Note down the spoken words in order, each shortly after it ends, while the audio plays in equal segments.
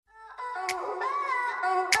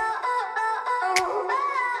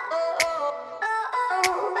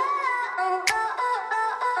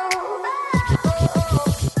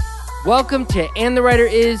Welcome to And the Writer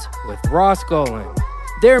Is with Ross Golan.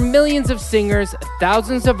 There are millions of singers,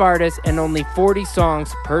 thousands of artists, and only 40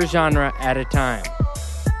 songs per genre at a time.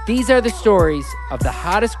 These are the stories of the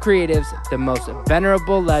hottest creatives, the most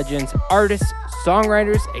venerable legends, artists,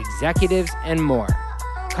 songwriters, executives, and more.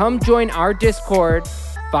 Come join our Discord,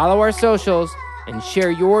 follow our socials, and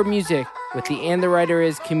share your music with the And the Writer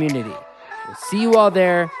Is community. We'll see you all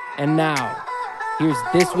there, and now, here's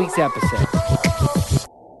this week's episode.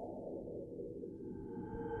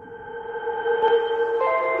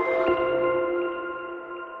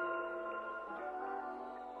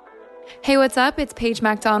 Hey, what's up? It's Paige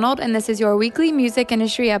MacDonald, and this is your weekly music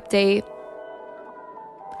industry update.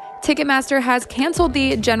 Ticketmaster has canceled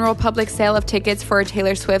the general public sale of tickets for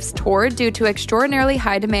Taylor Swift's tour due to extraordinarily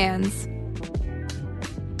high demands.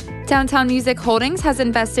 Downtown Music Holdings has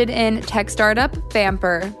invested in tech startup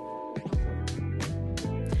Vamper.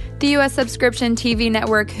 The U.S. subscription TV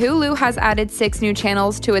network Hulu has added 6 new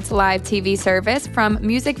channels to its live TV service from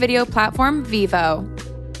music video platform Vevo.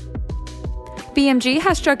 BMG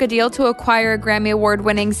has struck a deal to acquire Grammy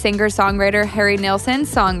Award-winning singer-songwriter Harry Nilsson's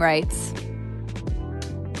song rights.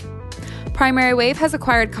 Primary Wave has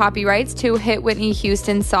acquired copyrights to hit Whitney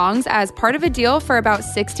Houston songs as part of a deal for about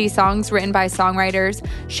 60 songs written by songwriters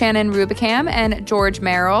Shannon Rubicam and George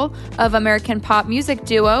Merrill of American pop music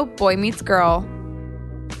duo Boy Meets Girl.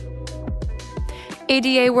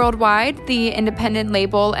 ADA Worldwide, the independent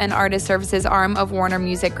label and artist services arm of Warner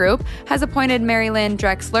Music Group, has appointed Mary Lynn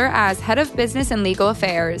Drexler as head of business and legal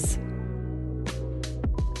affairs.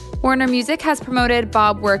 Warner Music has promoted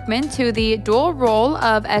Bob Workman to the dual role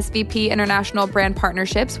of SVP International Brand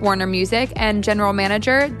Partnerships, Warner Music, and General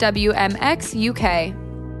Manager, WMX UK.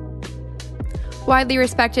 Widely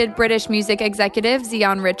respected British music executive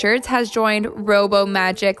Zion Richards has joined Robo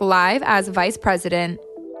Magic Live as vice president.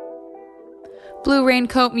 Blue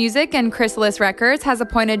Raincoat Music and Chrysalis Records has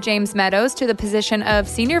appointed James Meadows to the position of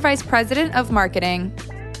Senior Vice President of Marketing.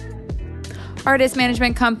 Artist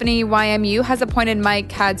management company YMU has appointed Mike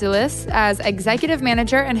Kazulis as Executive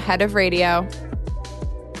Manager and Head of Radio.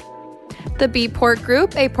 The Beatport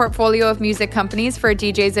Group, a portfolio of music companies for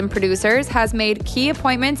DJs and producers, has made key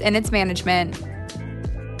appointments in its management.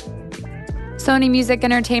 Sony Music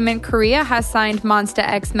Entertainment Korea has signed Monsta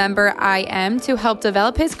X member IM to help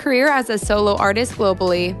develop his career as a solo artist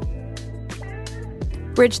globally.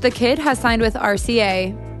 Rich the Kid has signed with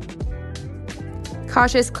RCA.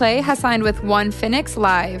 Cautious Clay has signed with One Phoenix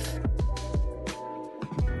Live.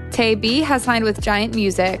 Tay B has signed with Giant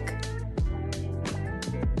Music.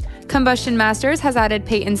 Combustion Masters has added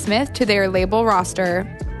Peyton Smith to their label roster.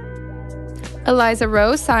 Eliza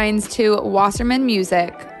Rose signs to Wasserman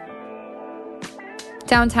Music.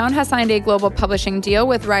 Downtown has signed a global publishing deal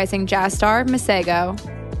with rising jazz star Masego.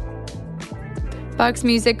 Bucks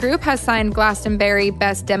Music Group has signed Glastonbury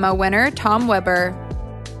Best Demo winner Tom Weber.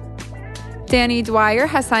 Danny Dwyer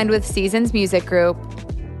has signed with Seasons Music Group.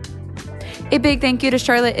 A big thank you to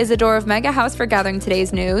Charlotte Isidore of Mega House for gathering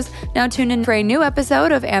today's news. Now tune in for a new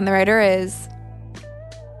episode of And the Writer Is.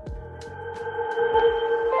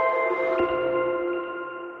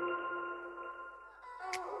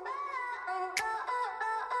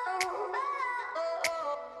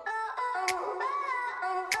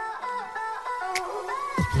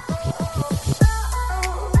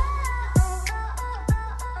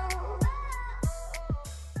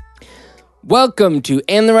 Welcome to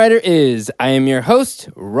And the Writer Is. I am your host,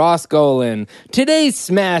 Ross Golan. Today's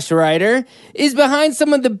Smash Writer is behind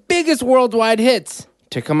some of the biggest worldwide hits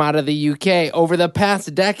to come out of the UK over the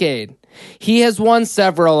past decade. He has won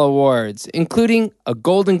several awards, including a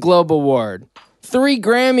Golden Globe Award, 3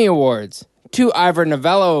 Grammy Awards, 2 Ivor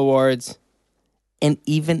Novello Awards, and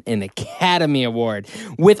even an Academy Award.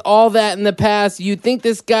 With all that in the past, you'd think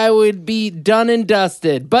this guy would be done and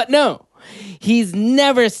dusted, but no, he's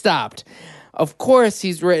never stopped. Of course,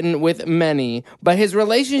 he's written with many, but his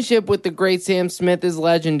relationship with the great Sam Smith is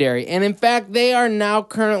legendary. And in fact, they are now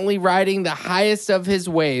currently riding the highest of his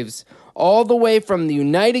waves. All the way from the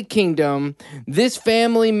United Kingdom, this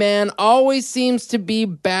family man always seems to be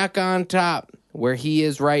back on top, where he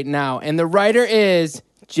is right now. And the writer is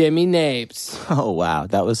Jimmy Napes. Oh, wow.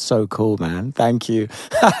 That was so cool, man. Thank you.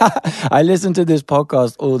 I listen to this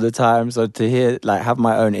podcast all the time, so to hear, have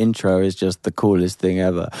my own intro is just the coolest thing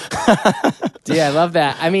ever. Yeah, I love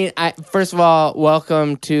that. I mean, first of all,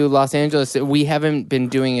 welcome to Los Angeles. We haven't been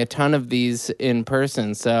doing a ton of these in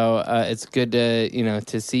person, so it's good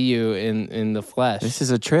to see you in the flesh. This is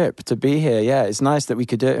a trip to be here. Yeah, it's nice that we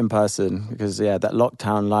could do it in person because, that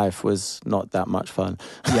lockdown life was not that much fun.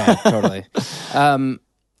 Yeah, totally.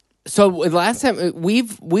 So last time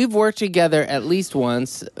we've worked together at least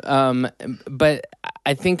once, but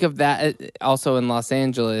I think of that also in Los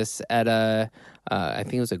Angeles at I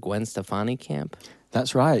think it was a Gwen Stefani camp.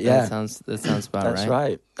 That's right. Yeah, that sounds about that's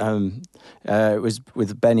right. It was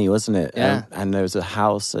with Benny, wasn't it? Yeah. And there was a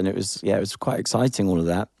house, and it was quite exciting. All of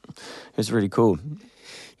that. It was really cool.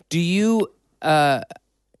 Do you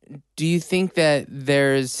think that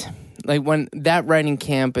there's like when that writing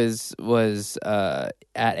camp was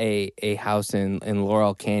at a house in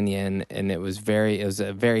Laurel Canyon, and it was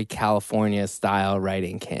a very California style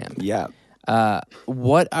writing camp. Yeah.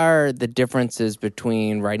 What are the differences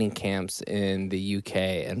between writing camps in the UK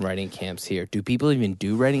and writing camps here? Do people even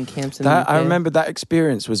do writing camps in the UK? I remember that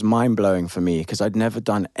experience was mind-blowing for me because I'd never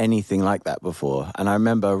done anything like that before. And I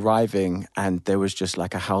remember arriving and there was just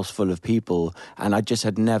like a house full of people, and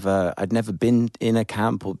I'd never been in a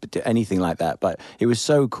camp or anything like that. But it was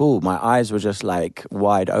so cool. My eyes were just like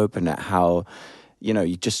wide open at how,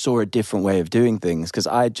 you just saw a different way of doing things, because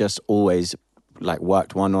I just always like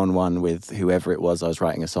worked one-on-one with whoever it was I was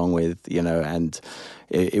writing a song with, and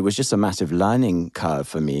it was just a massive learning curve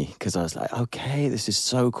for me, because I was like, okay, this is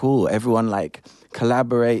so cool. Everyone like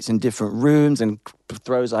collaborates in different rooms and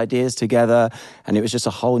throws ideas together, and it was just a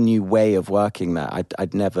whole new way of working that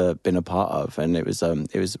I'd never been a part of, and it was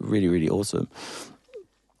really, really awesome.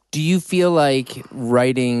 Do you feel like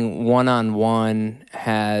writing one-on-one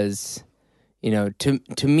has...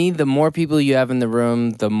 to me, the more people you have in the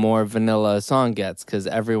room, the more vanilla a song gets, because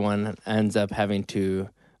everyone ends up having to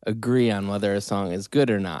agree on whether a song is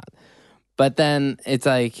good or not. But then it's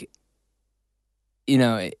like,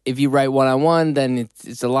 if you write one-on-one, then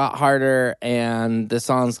it's a lot harder, and the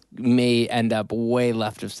songs may end up way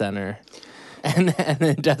left of center. And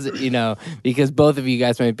it doesn't, because both of you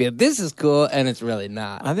guys might be, this is cool, and it's really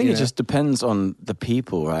not. I think it just depends on the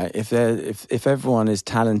people, right? If everyone is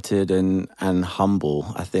talented and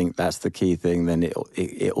humble, I think that's the key thing. Then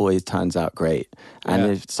it always turns out great.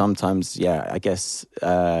 And if sometimes, I guess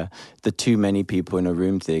the too many people in a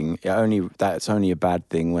room thing, that's only a bad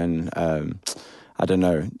thing when. I don't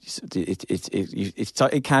know.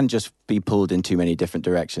 It can just be pulled in too many different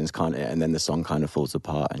directions, can't it? And then the song kind of falls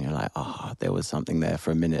apart, and you're like, oh, there was something there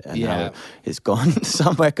for a minute, and now it's gone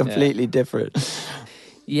somewhere completely different.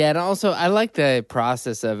 Yeah, and also I like the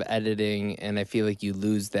process of editing, and I feel like you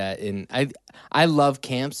lose that. I love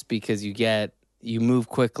camps because you move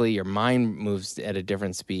quickly, your mind moves at a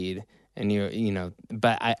different speed, and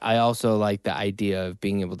But I also like the idea of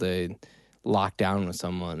being able to lock down with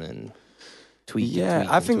someone and.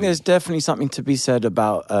 I think there's definitely something to be said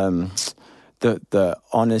about the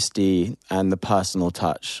honesty and the personal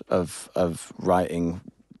touch of writing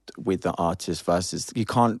with the artist versus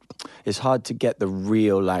it's hard to get the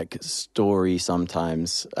real like story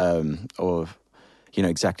sometimes, or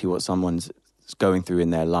exactly what someone's going through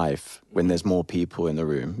in their life when there's more people in the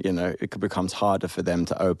room. It becomes harder for them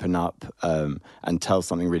to open up and tell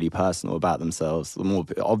something really personal about themselves, more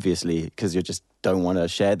obviously, because you just don't want to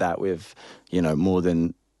share that with more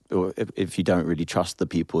than, or if you don't really trust the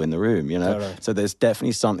people in the room. Totally. So there's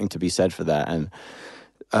definitely something to be said for that. And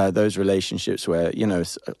those relationships where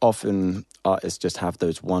often artists just have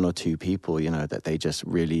those one or two people that they just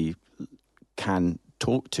really can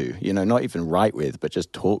talk to, not even write with, but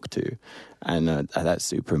just talk to. And that's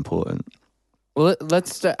super important. Well,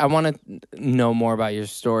 let's start. I want to know more about your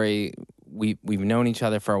story. We've known each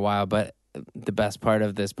other for a while, but the best part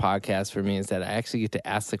of this podcast for me is that I actually get to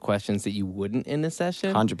ask the questions that you wouldn't in a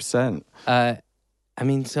session. 100%.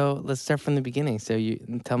 So let's start from the beginning. So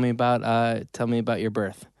you tell me about your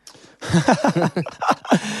birth.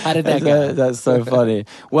 How did that go? That's so funny.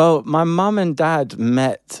 Well, my mum and dad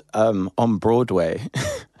met on Broadway,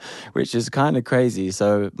 which is kind of crazy.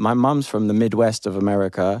 So my mum's from the Midwest of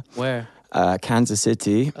America. Where? Kansas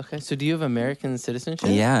City. Okay, so do you have American citizenship?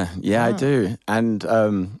 Yeah, I do. And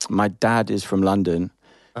my dad is from London.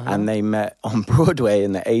 And they met on Broadway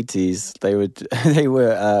in the 80s. They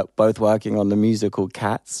were both working on the musical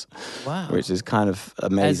Cats. Wow. Which is kind of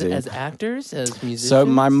amazing. As actors, as musicians? So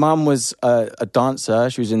my mum was a dancer.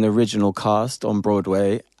 She was in the original cast on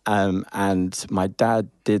Broadway. And my dad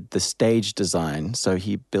did the stage design. So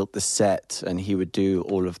he built the set and he would do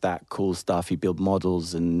all of that cool stuff. He built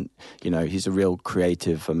models and, he's a real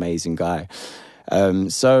creative, amazing guy.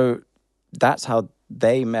 So that's how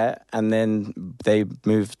they met, and then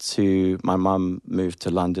my mum moved to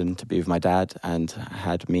London to be with my dad and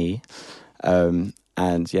had me. And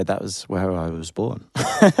that was where I was born.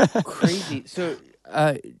 Crazy. So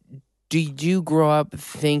did you grow up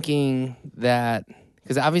thinking that,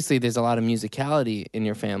 because obviously there's a lot of musicality in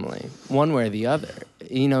your family, one way or the other.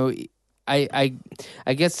 I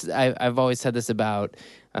guess I've always said this about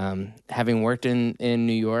having worked in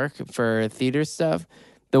New York for theater stuff.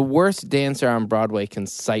 The worst dancer on Broadway can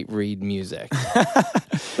sight read music.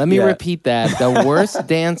 Let me repeat that. The worst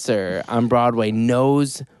dancer on Broadway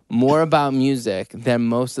knows more about music than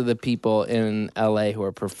most of the people in LA who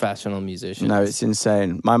are professional musicians. No, it's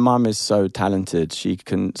insane. My mum is so talented. She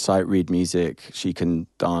can sight read music. She can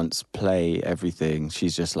dance, play, everything.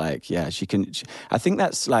 She's just like, I think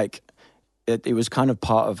that's like, it was kind of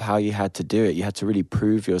part of how you had to do it. You had to really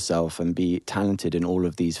prove yourself and be talented in all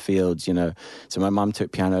of these fields, you know. So my mum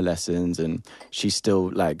took piano lessons, and she's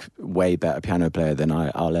still like way better piano player than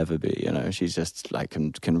I'll ever be, you know. She's just like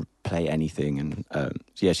can play anything, and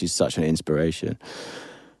she's such an inspiration.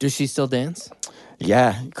 Does she still dance?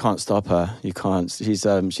 Yeah, you can't stop her. You can't. She's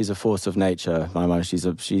a force of nature. My mum, she's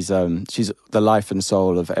the life and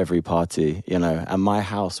soul of every party, you know. And my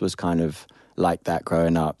house was kind of like that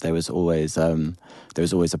growing up. There was always a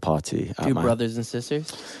party. Do you have brothers and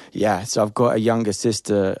sisters? Yeah, so I've got a younger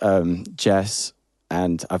sister, Jess,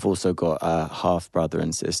 and I've also got a half brother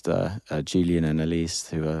and sister, Julian and Elise,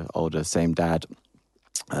 who are older, same dad.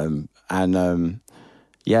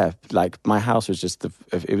 Like my house was just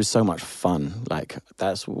it was so much fun. Like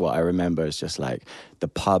that's what I remember. It's just like the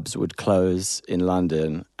pubs would close in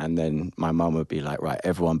London, and then my mum would be like, right,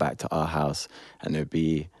 everyone back to our house, and there'd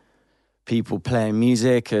be people playing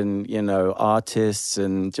music and, you know, artists,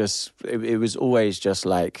 and just it was always just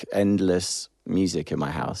like endless music in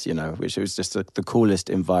my house, you know, which was just the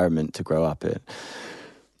coolest environment to grow up in.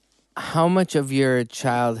 How much of your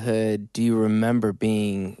childhood do you remember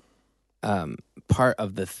being part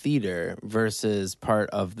of the theater versus part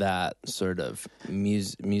of that sort of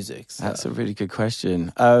music stuff? That's a really good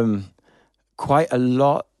question. Quite a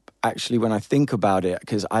lot. Actually, when I think about it,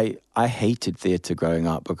 because I hated theatre growing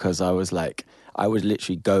up, because I would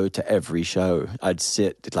literally go to every show. I'd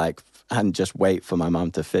sit like and just wait for my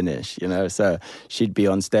mum to finish, you know. So she'd be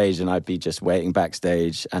on stage and I'd be just waiting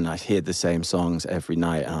backstage, and I'd hear the same songs every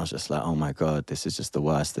night, and I was just like, oh my God, this is just the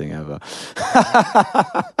worst thing ever.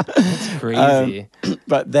 That's crazy.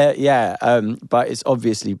 But it's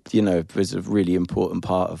obviously, you know, it was a really important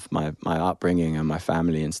part of my upbringing and my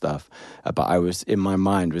family and stuff. But I was, in my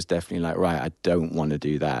mind, was definitely like, right, I don't want to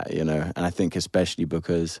do that, you know. And I think especially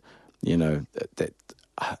because, you know,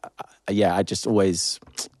 I just always...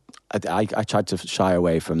 I tried to shy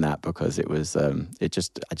away from that because it was I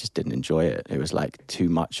just didn't enjoy it. It was like too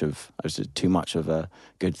much of a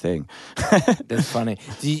good thing. That's funny.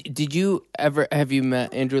 Have you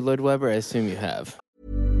met Andrew Lloyd Webber? I assume you have.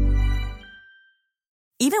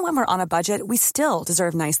 Even when we're on a budget, we still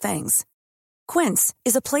deserve nice things. Quince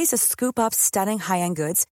is a place to scoop up stunning high-end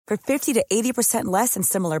goods for 50 to 80% less than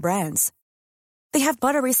similar brands. They have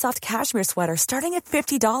buttery soft cashmere sweaters starting at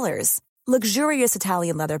 $50. Luxurious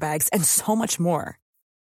Italian leather bags, and so much more.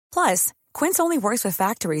 Plus, Quince only works with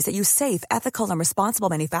factories that use safe, ethical, and responsible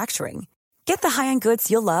manufacturing. Get the high-end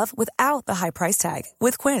goods you'll love without the high price tag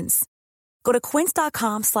with Quince. Go to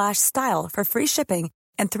quince.com/style for free shipping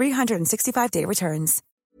and 365-day returns.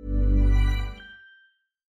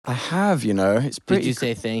 I have, you know, it's pretty... Did you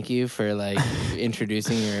say thank you for, like,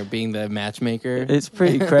 introducing or being the matchmaker? It's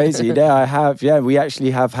pretty crazy. Yeah, I have. Yeah, we actually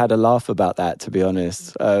have had a laugh about that, to be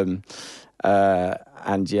honest.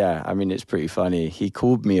 And yeah, I mean, it's pretty funny. He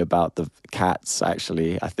called me about the Cats,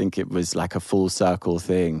 actually. I think it was like a full circle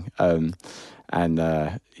thing.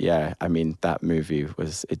 Yeah, I mean, that movie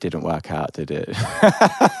it didn't work out, did it?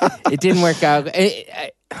 It didn't work out.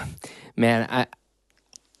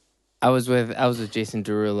 I was with Jason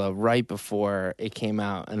Derulo right before it came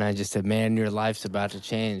out, and I just said, man, your life's about to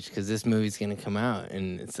change because this movie's going to come out,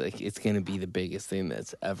 and it's going to be the biggest thing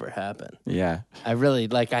that's ever happened. Yeah. I really,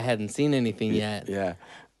 I hadn't seen anything yet. Yeah.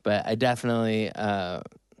 But I definitely, I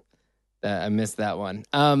missed that one.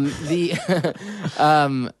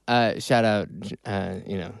 Shout out,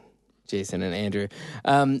 Jason and Andrew.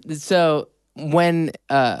 So when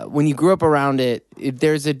you grew up around it,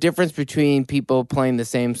 there's a difference between people playing the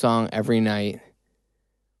same song every night,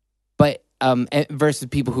 but versus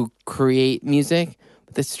people who create music.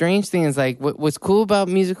 But the strange thing is, like, what's cool about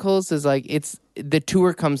musicals is, like, it's the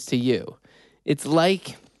tour comes to you. It's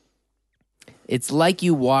like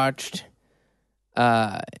you watched,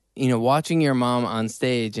 watching your mom on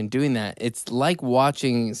stage and doing that. It's like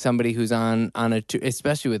watching somebody who's on a tour,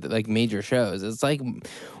 especially with, like, major shows. It's like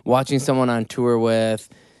watching someone on tour with,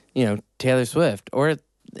 Taylor Swift or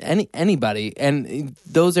anybody. And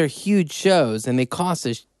those are huge shows, and they cost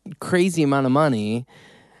a crazy amount of money.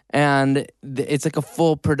 And it's like a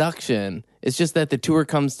full production. It's just that the tour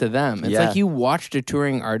comes to them. It's Yeah. like you watched a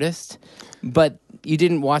touring artist, but you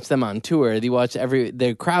didn't watch them on tour. You watch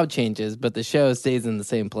their crowd changes, but the show stays in the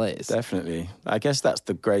same place. Definitely. I guess that's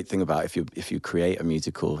the great thing about if you create a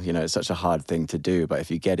musical, you know, it's such a hard thing to do, but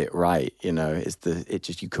if you get it right, you know,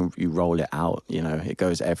 you roll it out, you know, it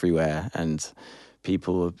goes everywhere and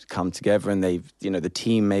people come together and the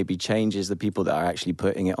team maybe changes the people that are actually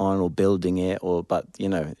putting it on or building it but you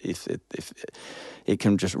know, if it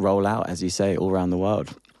can just roll out, as you say, all around the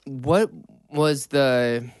world. What was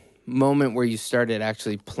the moment where you started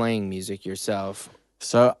actually playing music yourself?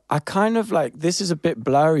 So I kind of this is a bit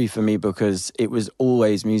blurry for me because it was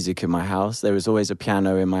always music in my house. There was always a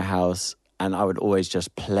piano in my house and I would always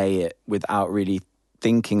just play it without really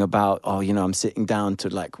thinking about, I'm sitting down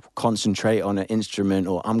to concentrate on an instrument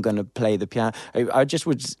or I'm going to play the piano. I just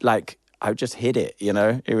would I would just hit it, you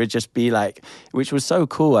know? It would just be which was so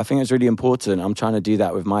cool. I think it's really important. I'm trying to do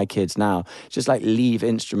that with my kids now. Just leave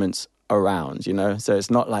instruments around, you know? So it's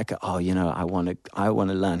not I want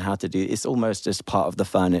to learn how to do it. It's almost just part of the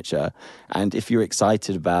furniture. And if you're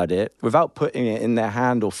excited about it, without putting it in their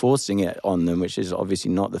hand or forcing it on them, which is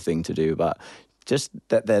obviously not the thing to do, but just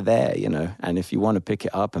that they're there, you know? And if you want to pick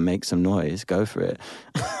it up and make some noise, go for it.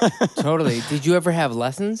 Totally. Did you ever have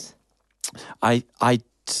lessons? I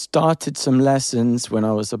started some lessons when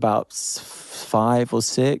I was about 5 or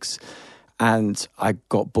 6 and I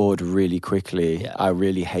got bored really quickly. Yeah. I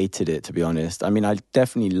really hated it, to be honest. I mean, I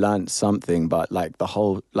definitely learned something, but the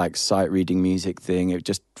whole sight reading music thing, it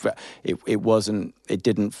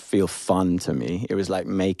didn't feel fun to me. It was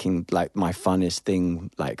making my funnest thing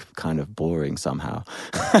kind of boring somehow.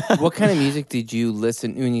 What kind of music did you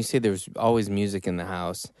listen when you say there was always music in the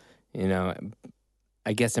house? You know,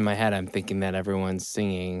 I guess in my head I'm thinking that everyone's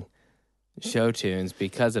singing show tunes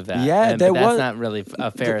because of that. Yeah, but that's not really a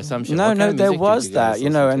fair assumption. No, What kind of there music did was you guys that, you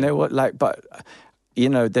know, listen and to? they were but you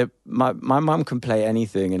know, my mum can play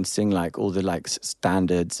anything and sing all the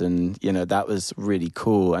standards, and you know that was really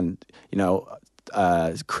cool. And you know,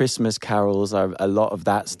 Christmas carols are a lot of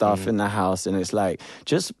that stuff in the house, and it's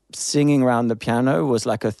just singing around the piano was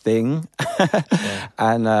a thing. Yeah.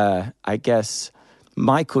 And I guess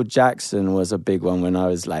Michael Jackson was a big one when I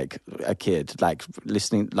was a kid,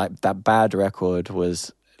 listening, that Bad record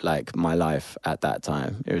was my life at that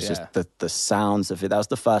time. It was just the sounds of it. That was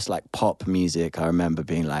the first pop music I remember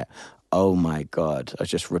being oh my God, I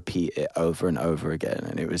just repeat it over and over again.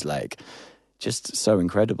 And it was just so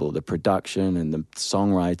incredible, the production and the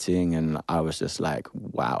songwriting. And I was just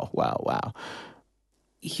wow.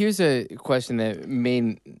 Here's a question that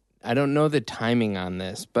I don't know the timing on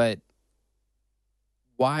this, but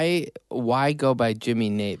why go by Jimmy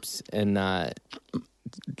Napes and not...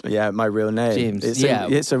 Yeah, my real name. James,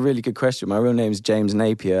 It's a really good question. My real name is James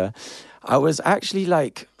Napier. I was actually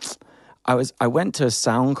I went to a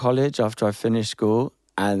sound college after I finished school,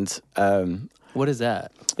 and What is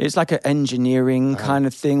that? it's an engineering kind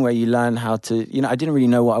of thing where you learn how to, you know, I didn't really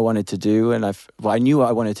know what I wanted to do, and I knew what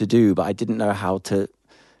I wanted to do, but I didn't know how to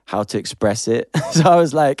express it. So I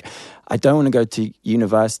was I don't want to go to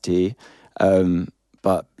university,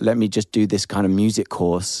 but let me just do this kind of music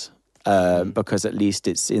course. Because at least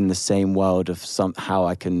it's in the same world of how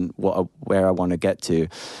I can where I want to get to,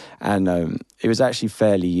 and it was actually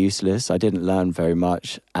fairly useless. I didn't learn very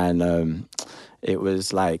much, and it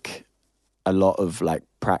was a lot of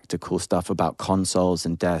practical stuff about consoles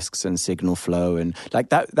and desks and signal flow and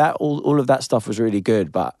that all of that stuff was really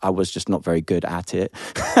good, but I was just not very good at it.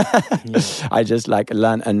 I just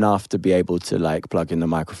learned enough to be able to plug in the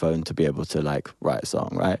microphone to be able to write a song,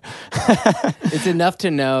 right? It's enough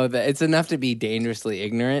to know that it's enough to be dangerously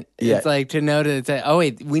ignorant. Yeah. It's to know to say, oh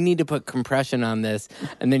wait, we need to put compression on this,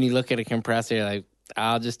 and then you look at a compressor, you're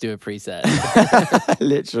I'll just do a preset.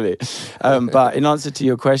 Literally. But in answer to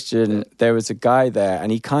your question, there was a guy there,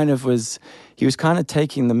 and he was kind of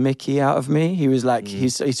taking the mickey out of me. He was he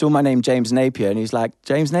saw my name, James Napier, and he's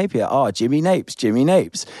James Napier, Jimmy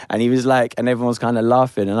Napes. And he was and everyone was kind of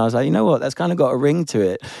laughing. And I was you know what, that's kind of got a ring to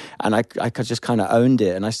it. And I just kind of owned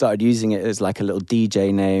it. And I started using it as a little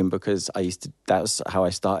DJ name because that was how I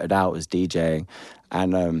started out, was DJing.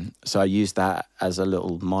 And so I used that as a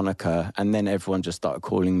little moniker, and then everyone just started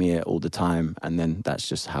calling me it all the time, and then that's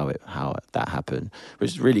just how that happened,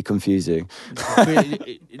 which is really confusing.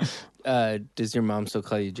 Does your mom still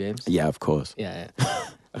call you James? Yeah, of course. Yeah.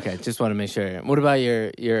 Okay, just want to make sure. What about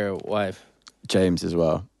your wife? James as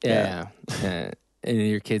well. Yeah. And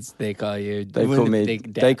your kids, they call you. They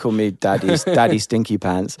call me Daddy Stinky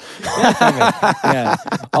Pants. Yeah.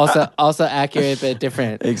 Also accurate but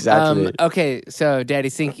different. Exactly. Okay, so Daddy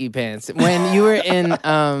Stinky Pants. When you were in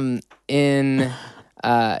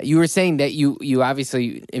you were saying that you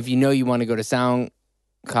obviously, if you know you want to go to sound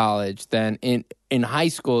college, then in high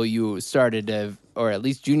school you started to, or at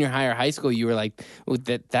least junior high or high school, you were like, well,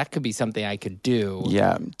 that could be something I could do.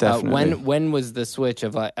 Yeah, definitely. When was the switch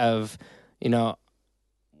of you know,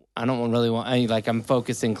 I don't really want, I'm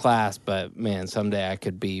focused in class, but man, someday I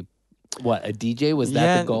could be a DJ? Was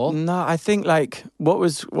that the goal? No, I think like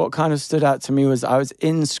what kind of stood out to me was I was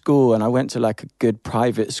in school and I went to like a good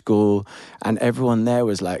private school, and everyone there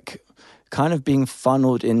was like kind of being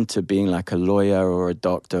funneled into being like a lawyer or a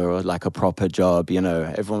doctor or like a proper job, you know.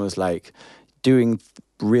 Everyone was like doing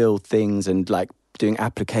real things and like doing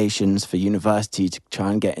applications for university to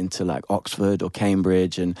try and get into like Oxford or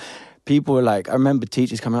Cambridge. And people were like, I remember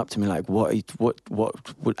teachers coming up to me like, what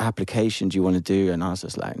application do you want to do? And I was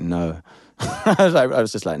just like, no. I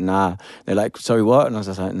was just like, nah. They're like, sorry, what? And I was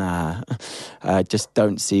just like, nah. I just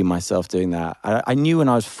don't see myself doing that. I knew when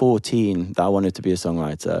I was 14 that I wanted to be a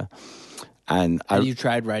songwriter. And you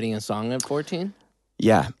tried writing a song at 14?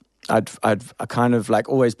 Yeah. I kind of like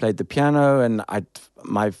always played the piano, and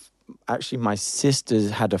my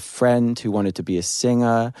sisters had a friend who wanted to be a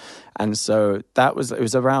singer. And so it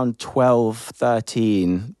was around 12,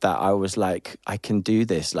 13 that I was like, I can do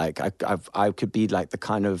this. Like I could be like the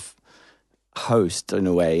kind of host in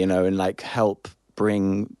a way, you know, and like help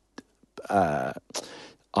bring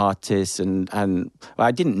artists and well,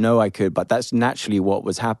 I didn't know I could, but that's naturally what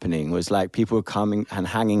was happening, was like people were coming and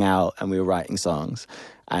hanging out and we were writing songs,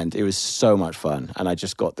 and it was so much fun, and I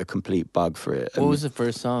just got the complete bug for it. What was the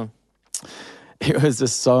first song? It was a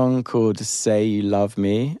song called Say You Love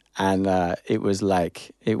Me, and it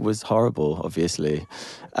was horrible, obviously,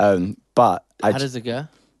 but how does it go?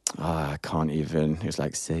 I can't even. It was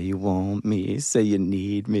like, say you want me, say you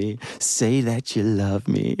need me, say that you love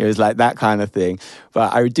me. It was like that kind of thing.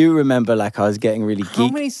 But I do remember like I was getting really geeked. How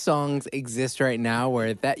many songs exist right now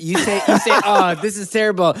where that you say, oh, this is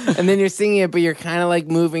terrible, and then you're singing it, but you're kind of like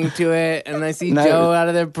moving to it, and I see Joe out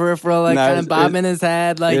of the peripheral like kind of bobbing his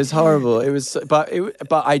head. Like, it was horrible. It was, but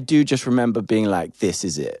I do just remember being like, this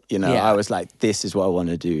is it. You know, I was like, this is what I want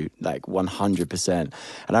to do, like 100%. And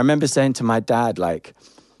I remember saying to my dad, like,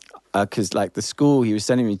 because like the school he was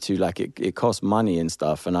sending me to, like it cost money and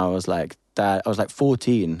stuff, and I was like, Dad, I was like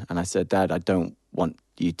 14, and I said, Dad, I don't want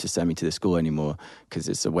you to send me to the school anymore because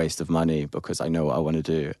it's a waste of money, because I know what I want to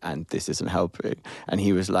do and this isn't helping. And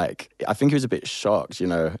he was like, I think he was a bit shocked, you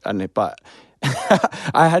know, but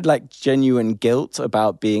I had like genuine guilt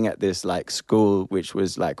about being at this like school, which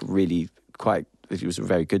was like really quite, it was a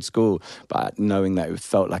very good school, but knowing that it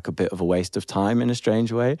felt like a bit of a waste of time in a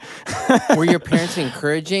strange way. Were your parents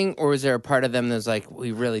encouraging, or was there a part of them that was like,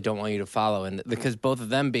 we really don't want you to follow? And because both of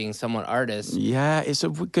them being somewhat artists. Yeah, it's a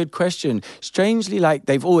good question. Strangely, like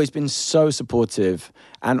they've always been so supportive,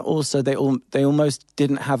 and also they almost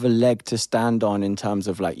didn't have a leg to stand on in terms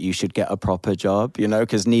of like, you should get a proper job, you know,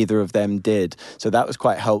 because neither of them did. So that was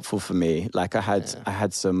quite helpful for me. Like I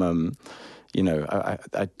had some you know,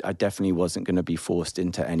 I definitely wasn't going to be forced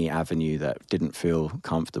into any avenue that didn't feel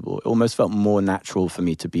comfortable. It almost felt more natural for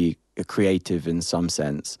me to be a creative in some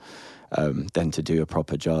sense than to do a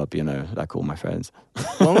proper job, you know, like all my friends.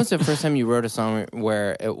 When was the first time you wrote a song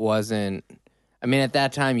where it wasn't, I mean, at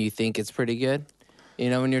that time you think it's pretty good? You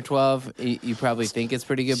know, when you're 12, you probably think it's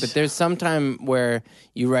pretty good, but there's some time where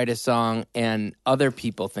you write a song and other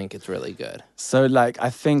people think it's really good. So like, I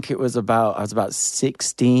think I was about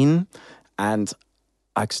 16, and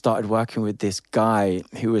I started working with this guy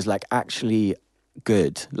who was like actually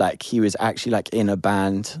good. Like he was actually like in a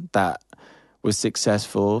band that was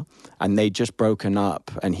successful, and they'd just broken up,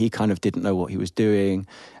 and he kind of didn't know what he was doing.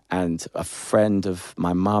 And a friend of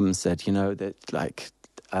my mum said, you know, that like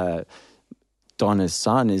Donna's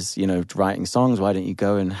son is, you know, writing songs. Why don't you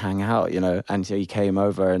go and hang out, you know? And so he came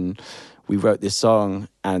over and we wrote this song,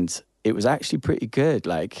 and it was actually pretty good.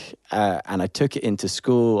 Like, and I took it into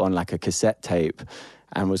school on like a cassette tape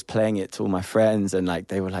and was playing it to all my friends, and like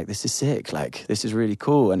they were like, this is sick, like this is really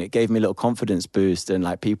cool. And it gave me a little confidence boost, and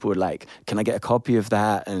like people were like, can I get a copy of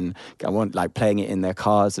that? And I want like playing it in their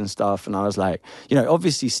cars and stuff. And I was like, you know,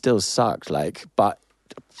 obviously still sucked, like, but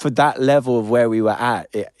for that level of where we were at,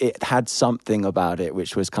 it had something about it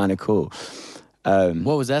which was kind of cool.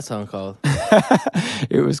 What was that song called?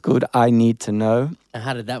 It was called I Need to Know.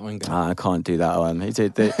 How did that one go? I can't do that one. The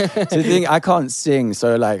thing, I can't sing,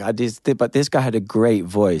 so like but this guy had a great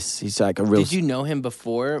voice. He's like a real. Did you know him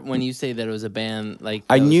before? When you say that it was a band, like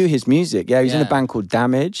I knew his music. Yeah, he was in a Yeah. band called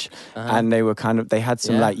Damage, and they had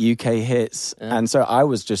some Yeah. like UK hits, and so I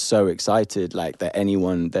was just so excited, like that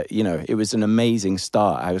anyone that it was an amazing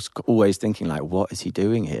start. I was always thinking like, what is he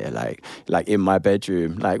doing here? Like in my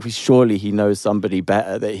bedroom, like surely he knows somebody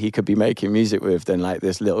better that he could be making music with than like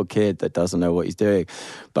this little kid that doesn't know what he's doing.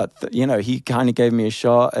 But he kind of gave me a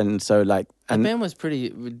shot, and so like. The And band was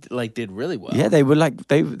pretty, like, did really well. yeah, they were like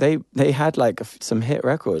they had like some hit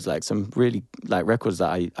records, like some really like records that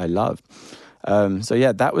I loved. So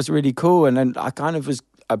yeah, that was really cool. And then I kind of was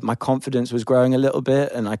my confidence was growing a little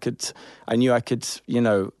bit, and I knew I could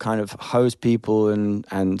kind of host people,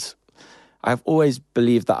 and I've always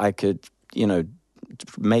believed that I could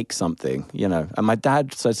make something, And my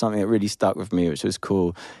dad said something that really stuck with me, which was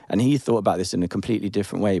cool. And he thought about this in a completely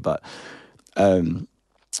different way, but.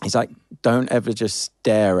 He's like, don't ever just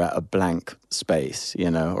stare at a blank space,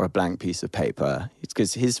 or a blank piece of paper. It's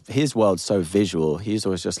because his world's so visual. He's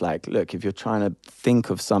always just like, look, if you're trying to think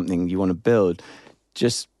of something you want to build,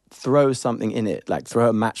 just throw something in it, like throw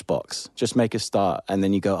a matchbox, just make a start. And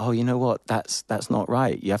then you go, oh, you know what? That's not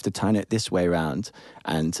right. You have to turn it this way around.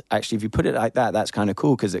 And actually, if you put it like that, that's kind of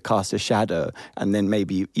cool because it casts a shadow. And then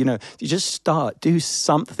maybe, you just do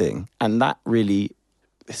something. And that really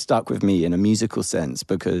stuck with me in a musical sense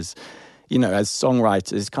because, as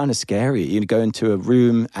songwriters, it's kind of scary. You go into a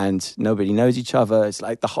room and nobody knows each other. It's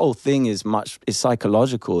like the whole thing is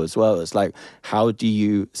psychological as well. It's like, how do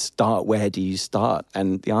you start? Where do you start?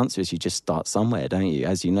 And the answer is you just start somewhere, don't you?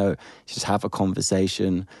 As you know, just have a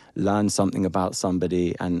conversation, learn something about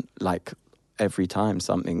somebody, and like every time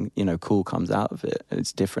something cool comes out of it.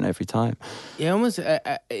 It's different every time. Yeah, almost.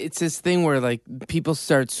 It's this thing where like people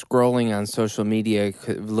start scrolling on social media,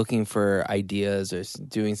 looking for ideas or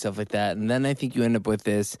doing stuff like that, and then I think you end up with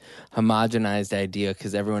this homogenized idea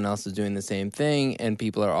because everyone else is doing the same thing, and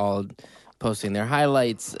people are all posting their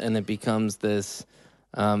highlights, and it becomes this.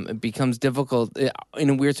 It becomes difficult in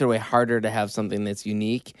a weird sort of way, harder to have something that's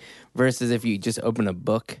unique versus if you just open a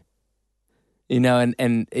book.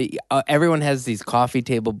 And everyone has these coffee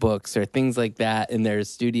table books or things like that in their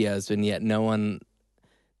studios, and yet no one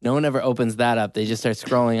ever opens that up. They just start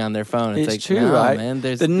scrolling on their phone. It's like, true, no, right? man.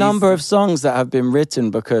 There's the number of songs that have been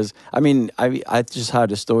written because, I just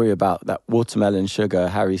heard a story about that Watermelon Sugar,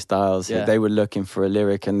 Harry Styles. Yeah. They were looking for a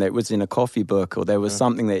lyric and it was in a coffee book or there was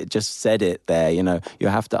something that just said it there. You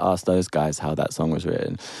have to ask those guys how that song was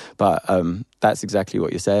written. But that's exactly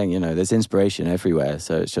what you're saying. There's inspiration everywhere.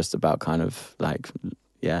 So it's just about kind of like,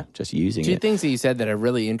 yeah, just using it. Two things that you said that are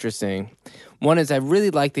really interesting. One is I really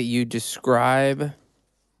like that you describe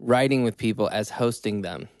writing with people as hosting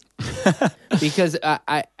them. Because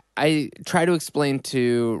I try to explain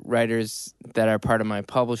to writers that are part of my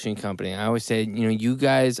publishing company, I always say, you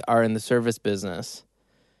guys are in the service business.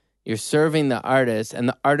 You're serving the artist, and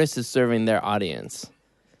the artist is serving their audience.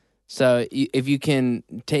 So if you can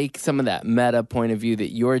take some of that meta point of view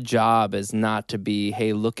that your job is not to be,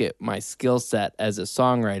 hey, look at my skill set as a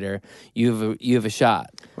songwriter, you have a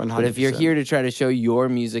shot. 100%. But if you're here to try to show your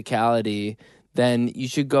musicality, then you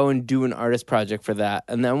should go and do an artist project for that.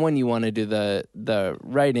 And then when you want to do the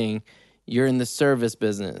writing, you're in the service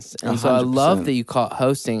business. And so I 100%. love that you call it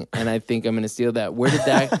hosting, and I think I'm going to steal that. Where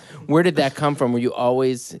did that come from? Were you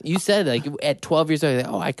always, you said like at 12 years old,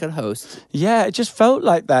 like, I could host. Yeah, it just felt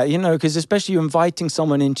like that, because especially you're inviting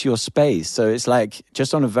someone into your space. So it's like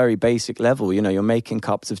just on a very basic level, you're making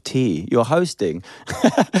cups of tea, you're hosting.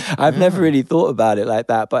 I've never really thought about it like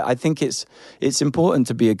that, but I think it's important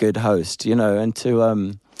to be a good host, and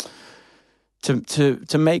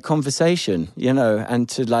to make conversation, and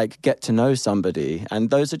to like get to know somebody.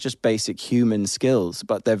 And those are just basic human skills,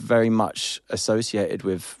 but they're very much associated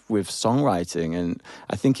with songwriting. And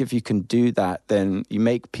I think if you can do that, then you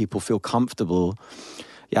make people feel comfortable.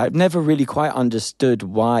 Yeah, I've never really quite understood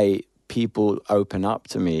why people open up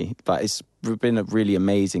to me, but it's been a really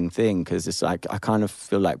amazing thing because it's like I kind of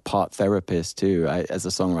feel like part therapist too, right, as a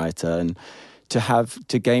songwriter. And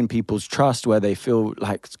to gain people's trust where they feel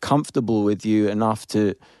like comfortable with you enough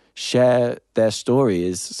to share their story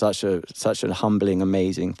is such a humbling,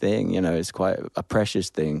 amazing thing. It's quite a precious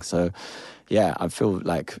thing. So yeah, I feel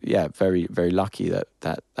like, very, very lucky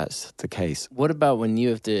that's the case. What about when you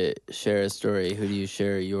have to share a story? Who do you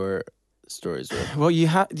share your stories with? Well,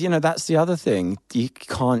 that's the other thing.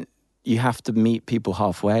 You have to meet people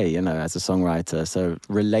halfway, as a songwriter. So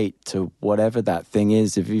relate to whatever that thing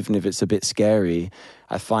is, even if it's a bit scary.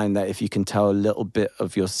 I find that if you can tell a little bit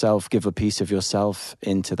of yourself, give a piece of yourself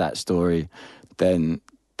into that story, then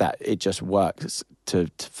that it just works to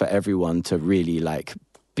for everyone to really like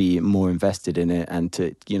be more invested in it, and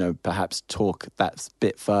to, you know, perhaps talk that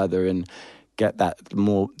bit further and get that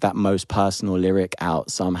most personal lyric out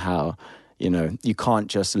somehow. You know, you can't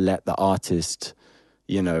just let the artist,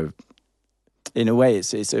 you know, in a way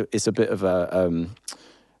it's a bit of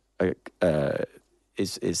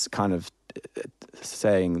is kind of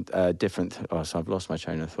saying different. Oh, so I've lost my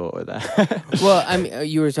train of thought with that. Well, I mean,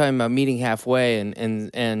 you were talking about meeting halfway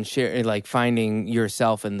and share, like finding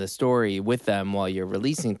yourself in the story with them while you're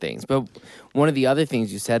releasing things. But one of the other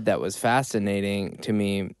things you said that was fascinating to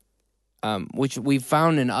me, which we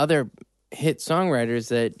found in other hit songwriters,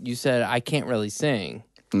 that you said, I can't really sing.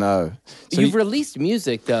 No. So You've released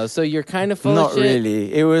music though, so you're kind of full not of shit.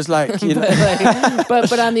 really. It was like, you know,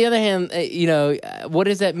 but on the other hand, you know, what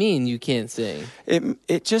does that mean? You can't sing.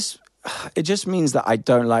 It just means that I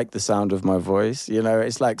don't like the sound of my voice. You know,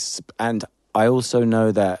 it's like, and I also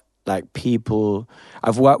know that like people,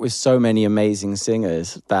 I've worked with so many amazing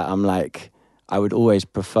singers that I'm like, I would always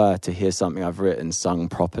prefer to hear something I've written sung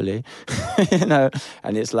properly, you know?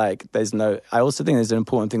 And it's like, I also think there's an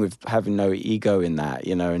important thing with having no ego in that,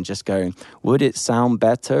 you know, and just going, would it sound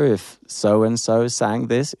better if so-and-so sang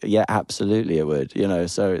this? Yeah, absolutely it would, you know?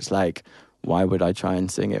 So it's like, why would I try and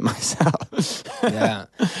sing it myself? Yeah.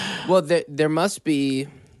 Well, there must be,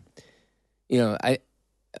 you know,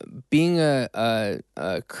 being a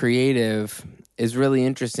creative is really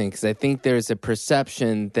interesting, because I think there's a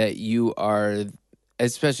perception that you are,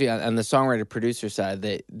 especially on the songwriter-producer side,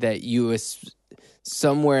 that you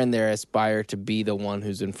somewhere in there aspire to be the one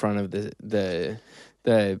who's in front of the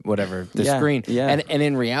screen. Yeah. And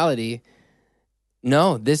in reality,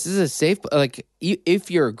 no, this is a safe, like, if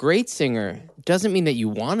you're a great singer, doesn't mean that you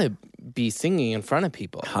want to be singing in front of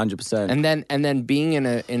people. 100%. And then being in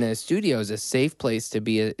a studio is a safe place to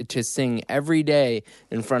be to sing every day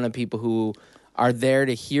in front of people who are there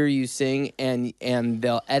to hear you sing, and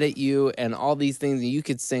they'll edit you and all these things, and you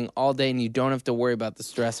could sing all day and you don't have to worry about the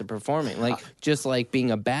stress of performing. Like, just like being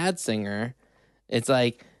a bad singer, it's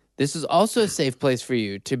like, this is also a safe place for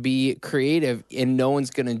you to be creative, and no one's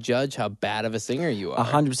going to judge how bad of a singer you are.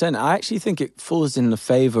 100%. I actually think it falls in the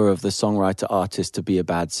favor of the songwriter artist to be a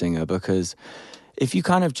bad singer, because if you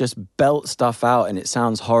kind of just belt stuff out and it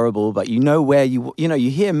sounds horrible, but you know where you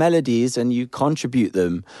hear melodies and you contribute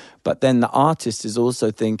them, but then the artist is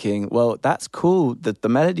also thinking, well, that's cool, the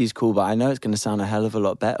melody's cool, but I know it's going to sound a hell of a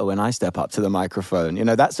lot better when I step up to the microphone. You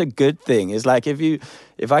know, that's a good thing. It's like,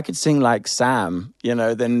 if I could sing like Sam, you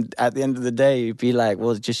know, then at the end of the day, you'd be like,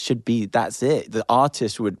 well, it just should be, that's it. The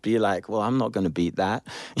artist would be like, well, I'm not going to beat that.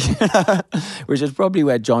 Which is probably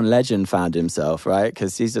where John Legend found himself, right?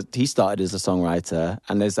 Because he started as a songwriter,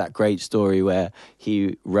 and there's that great story where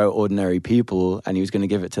he wrote Ordinary People and he was going to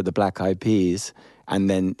give it to the Black Eyed Peas, and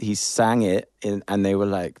then he sang it and they were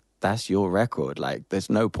like, that's your record. Like, there's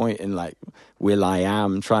no point in like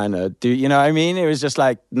Will.i.am trying to do, you know what I mean? It was just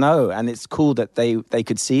like, no. And it's cool that they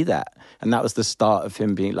could see that. And that was the start of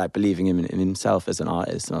him being like believing in himself as an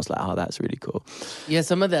artist. And I was like, oh, that's really cool. Yeah,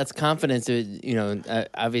 some of that's confidence. You know,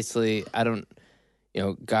 obviously,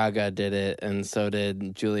 Gaga did it, and so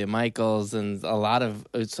did Julia Michaels, and a lot of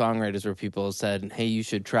songwriters where people said, hey, you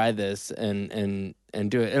should try this and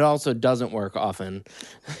do it. It also doesn't work often.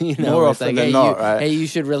 You know, more often than not, right? Hey, you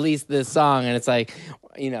should release this song, and it's like,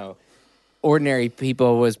 you know, Ordinary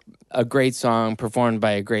People was a great song performed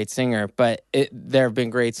by a great singer, but there have been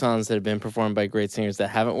great songs that have been performed by great singers that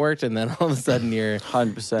haven't worked, and then all of a sudden you're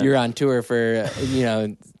 100%. You're on tour for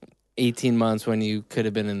 18 months when you could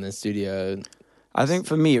have been in the studio. I think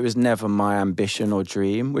for me, it was never my ambition or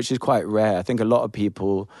dream, which is quite rare. I think a lot of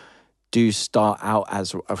people do start out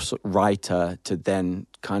as a writer to then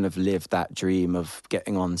kind of live that dream of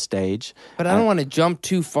getting on stage. But I don't want to jump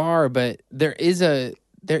too far, but there is a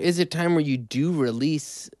time where you do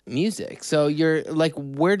release music. So you're like,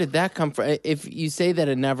 where did that come from? If you say that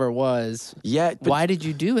it never was, why did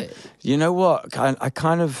you do it? You know what?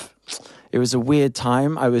 It was a weird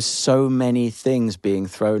time. I was so many things being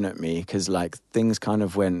thrown at me because like things kind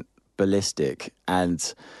of went ballistic,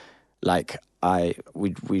 and like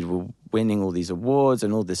we were winning all these awards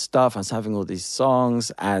and all this stuff. I was having all these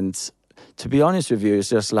songs, and to be honest with you, it's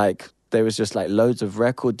just like there was just like loads of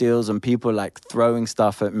record deals and people like throwing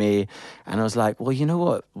stuff at me, and I was like, well, you know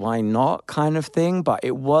what, why not, kind of thing. But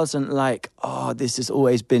it wasn't like, oh, this has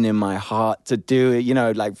always been in my heart to do it, you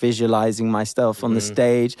know, like visualizing myself on the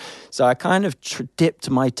stage. So I kind of dipped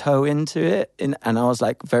my toe into it, and I was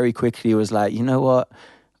like, very quickly was like, you know what,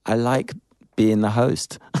 I like being the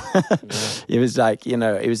host. It was like, you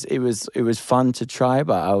know, it was fun to try,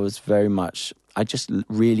 but I was very much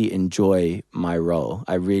really enjoy my role.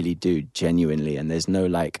 I really do, genuinely. And there's no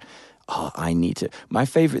like, oh, I need to. My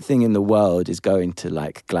favorite thing in the world is going to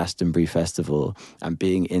like Glastonbury Festival and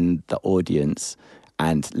being in the audience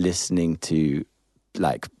and listening to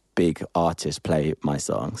like big artists play my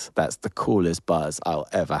songs. That's the coolest buzz I'll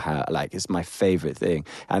ever have. Like, it's my favorite thing.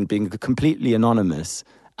 And being completely anonymous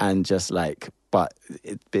and just like, but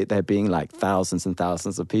there being like thousands and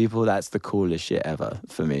thousands of people, that's the coolest shit ever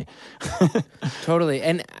for me. Totally.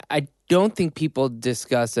 And I don't think people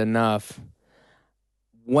discuss enough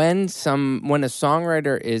when a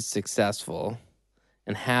songwriter is successful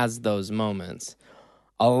and has those moments,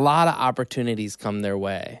 a lot of opportunities come their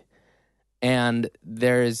way. And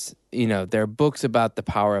there are books about the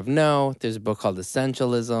power of no. There's a book called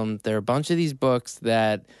Essentialism. There are a bunch of these books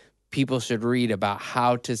that people should read about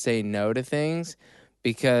how to say no to things,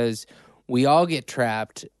 because we all get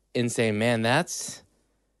trapped in saying, man, that's,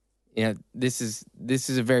 this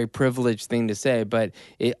is a very privileged thing to say, but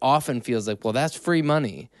it often feels like, well, that's free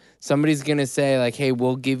money. Somebody's going to say like, hey,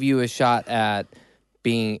 we'll give you a shot at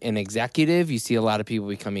being an executive. You see a lot of people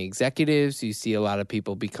becoming executives. You see a lot of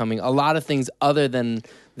people becoming a lot of things other than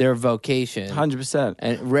their vocation. 100%.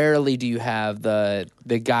 And rarely do you have the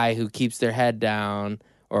guy who keeps their head down,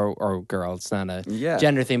 or girl, it's not a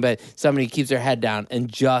gender thing, but somebody keeps their head down and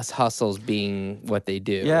just hustles being what they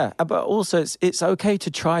do. Yeah, but also it's okay to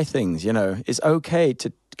try things, It's okay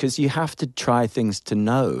to, because you have to try things to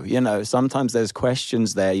know, Sometimes there's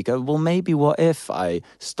questions there. You go, well, maybe what if I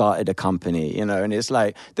started a company, And it's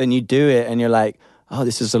like, then you do it and you're like, oh,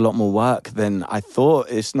 this is a lot more work than I thought.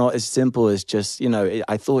 It's not as simple as just,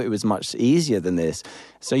 I thought it was much easier than this.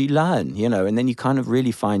 So you learn, and then you kind of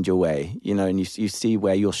really find your way, and you see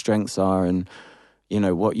where your strengths are and,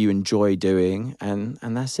 what you enjoy doing. And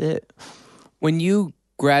that's it. When you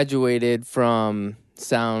graduated from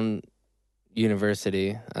Sound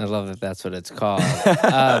University, I love that that's what it's called.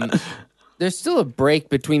 There's still a break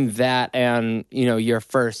between that and, your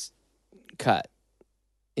first cut.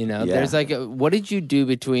 There's like, what did you do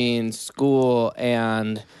between school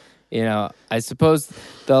and, I suppose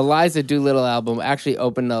the Eliza Doolittle album actually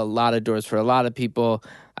opened a lot of doors for a lot of people.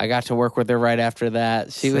 I got to work with her right after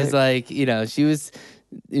that. She was like, she was,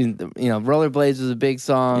 Rollerblades was a big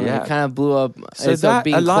song. Yeah. It kind of blew up. So that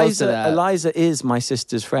Eliza is my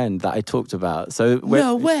sister's friend that I talked about. So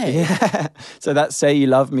no way. Yeah. So that "Say You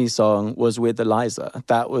Love Me" song was with Eliza.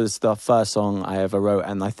 That was the first song I ever wrote,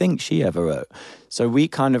 and I think she ever wrote. So we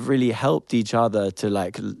kind of really helped each other to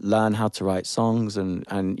like learn how to write songs and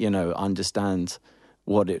understand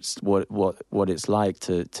what it's like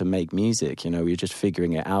to make music. We were just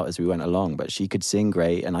figuring it out as we went along. But she could sing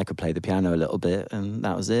great, and I could play the piano a little bit, and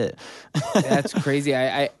that was it. That's crazy.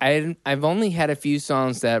 I've only had a few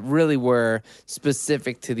songs that really were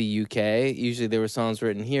specific to the UK. Usually there were songs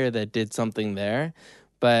written here that did something there.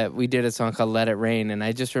 But we did a song called "Let It Rain," and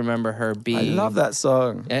I just remember her being. I love that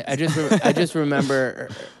song. I just remember,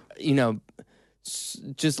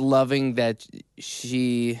 just loving that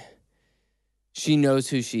she knows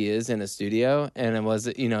who she is in a studio, and it was,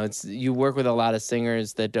 it's, you work with a lot of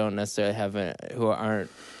singers that don't necessarily who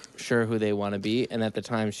aren't sure who they want to be, and at the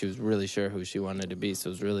time she was really sure who she wanted to be, so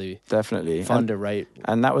it was really definitely fun to write.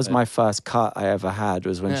 And that was my first cut I ever had,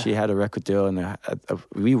 was when she had a record deal, and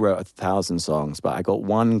we wrote 1,000 songs, but I got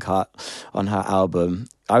one cut on her album.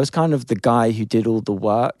 I was kind of the guy who did all the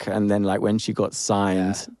work, and then like when she got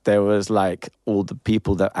signed, there was like all the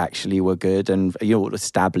people that actually were good and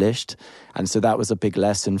established, and so that was a big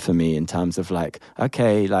lesson for me in terms of like,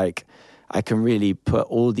 okay, like I can really put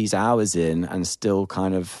all these hours in and still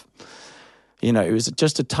kind of, it was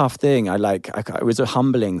just a tough thing. It was a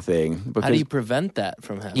humbling thing. Because how do you prevent that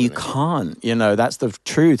from happening? You can't, that's the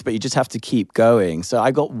truth, but you just have to keep going. So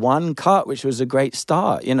I got one cut, which was a great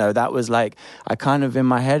start. That was like, I kind of in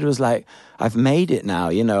my head was like, I've made it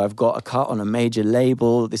now. I've got a cut on a major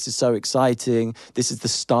label. This is so exciting. This is the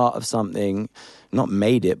start of something. Not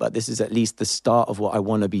made it, but this is at least the start of what I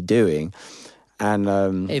want to be doing.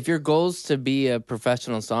 And if your goal is to be a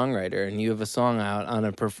professional songwriter and you have a song out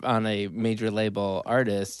on a major label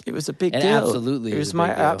artist, it was a big deal. Absolutely, it was my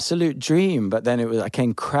absolute dream. But then I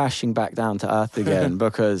came crashing back down to earth again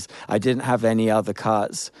because I didn't have any other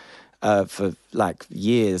cuts for like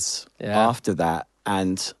years after that,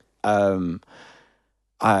 and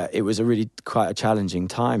it was quite a challenging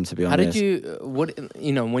time, to be honest. How did you?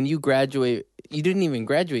 When you graduate? You didn't even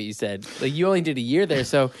graduate, you said. Like, you only did a year there,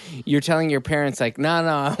 so you're telling your parents, like, no,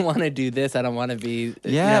 I want to do this. I don't want to be...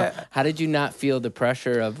 Yeah. How did you not feel the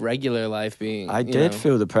pressure of regular life being... I did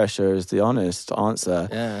feel the pressure, is the honest answer.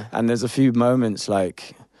 Yeah. And there's a few moments,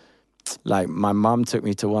 like... like my mum took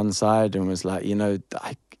me to one side and was like,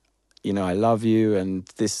 I love you, and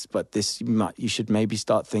you should maybe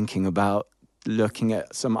start thinking about looking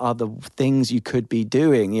at some other things you could be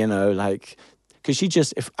doing, like, because she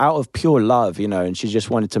just, if out of pure love, and she just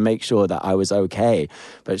wanted to make sure that I was okay.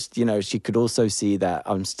 But, she could also see that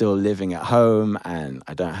I'm still living at home and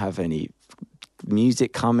I don't have any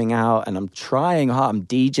music coming out, and I'm trying hard. I'm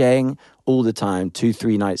DJing all the time,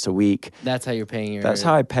 2-3 nights a week. That's how you're paying your... That's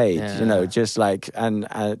how I paid, just like, and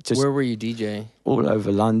just... Where were you DJing? All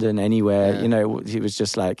over London, anywhere. It was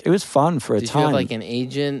just like, it was fun for a time. Did you have like an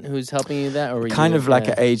agent who's helping you that? Or were kind you, of like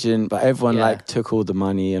an agent, but everyone like took all the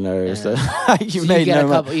money, So you made you get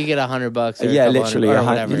no you get $100 or literally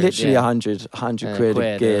literally 100 quid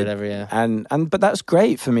a gig. Or whatever, but that's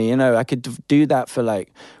great for me, I could do that for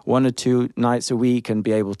like 1 or 2 nights a week and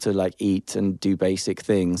be able to like eat and do basic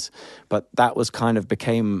things. But that was kind of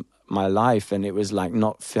became my life, and it was like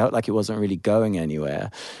felt like it wasn't really going anywhere,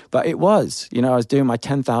 but it was. I was doing my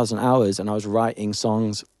 10,000 hours and I was writing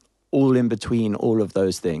songs all in between all of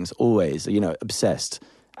those things, always, obsessed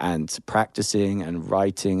and practicing and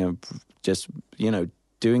writing and just,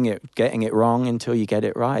 doing it, getting it wrong until you get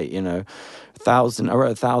it right. I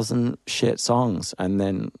wrote 1,000 shit songs, and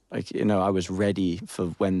then I was ready for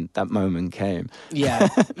when that moment came. Yeah,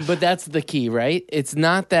 but that's the key, right? It's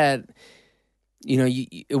not that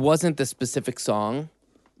it wasn't the specific song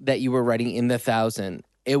that you were writing in the 1,000.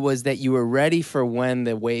 It was that you were ready for when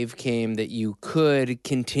the wave came, that you could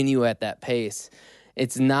continue at that pace.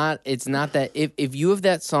 It's not that if you have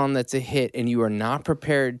that song that's a hit and you are not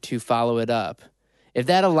prepared to follow it up, if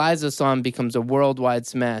that Eliza song becomes a worldwide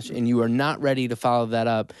smash and you are not ready to follow that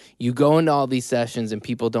up, you go into all these sessions and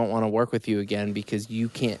people don't want to work with you again because you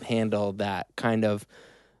can't handle that kind of...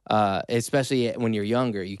 especially when you're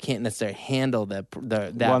younger, you can't necessarily handle that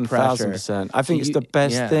 1,000%. I think it's the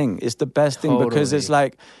best thing. It's the best thing because it's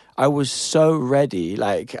like I was so ready,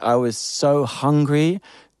 like I was so hungry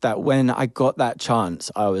that when I got that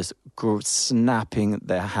chance, I was snapping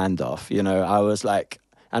their hand off. I was like,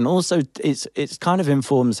 and also it's kind of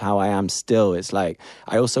informs how I am still. It's like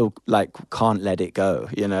I also like can't let it go.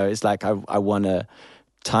 It's like I want to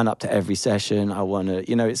turn up to every session. I want to,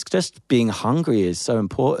 it's just being hungry is so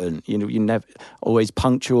important. You never always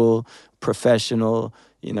punctual, professional,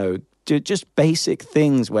 do just basic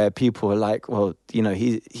things where people are like, well,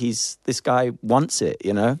 he's this guy wants it,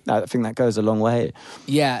 I think that goes a long way.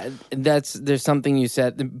 Yeah, there's something you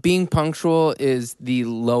said. Being punctual is the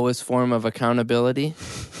lowest form of accountability.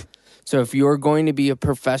 So if you're going to be a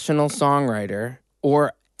professional songwriter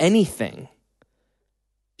or anything,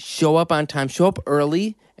 show up on time, show up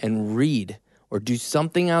early and read or do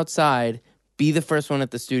something outside. Be the first one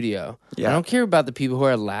at the studio. Yeah. I don't care about the people who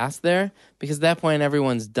are last there because at that point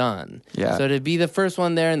everyone's done. Yeah. So to be the first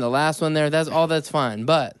one there and the last one there, that's fine.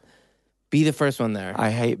 But be the first one there.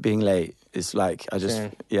 I hate being late. It's like,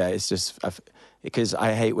 it's just, because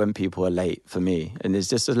I hate when people are late for me. And it's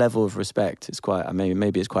just a level of respect. It's quite,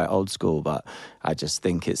 maybe it's quite old school, but I just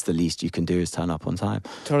think it's the least you can do is turn up on time.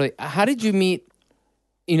 Totally. How did you meet?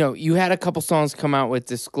 You had a couple songs come out with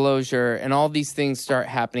Disclosure and all these things start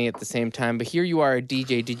happening at the same time. But here you are a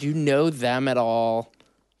DJ. Did you know them at all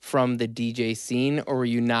from the DJ scene, or were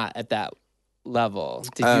you not at that level?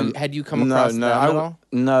 Had you come across them at all?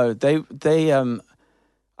 No, they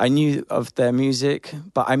I knew of their music,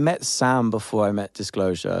 but I met Sam before I met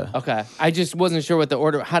Disclosure. Okay. I just wasn't sure what the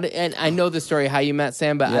order... and I know the story how you met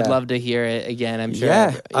Sam, but I'd love to hear it again, I'm sure.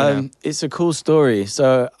 Yeah, it's a cool story.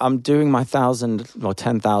 So I'm doing my 1,000 or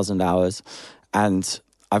 10,000 hours, and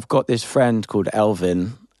I've got this friend called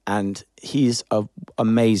Elvin, and he's an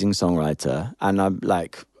amazing songwriter, and I'm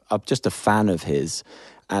just a fan of his,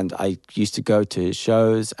 and I used to go to his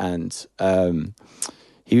shows, and...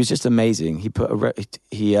 he was just amazing. He put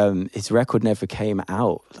his record never came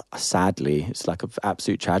out, sadly. It's like an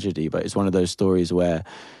absolute tragedy, but it's one of those stories where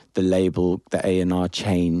the label, the A&R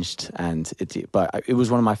changed, but it was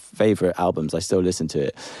one of my favorite albums. I still listen to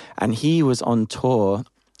it. And he was on tour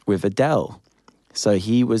with Adele. So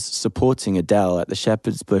he was supporting Adele at the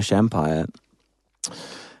Shepherd's Bush Empire.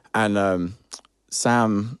 And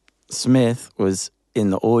Sam Smith was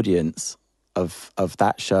in the audience of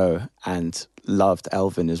that show and loved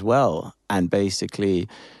Elvin as well, and basically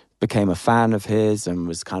became a fan of his and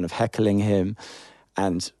was kind of heckling him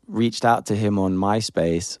and reached out to him on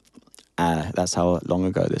MySpace. That's how long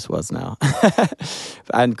ago this was now.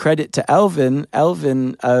 And credit to Elvin.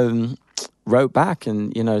 Elvin wrote back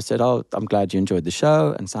and, said, "Oh, I'm glad you enjoyed the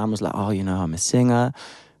show." And Sam was like, "Oh, I'm a singer."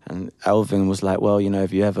 And Elvin was like, "Well,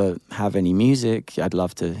 if you ever have any music, I'd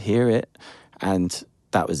love to hear it." And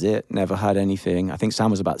that was it. Never heard anything. I think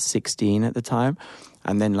Sam was about 16 at the time.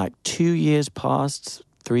 And then like 2 years passed,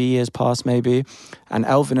 3 years passed maybe. And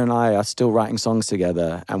Elvin and I are still writing songs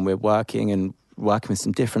together, and we're working with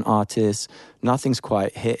some different artists. Nothing's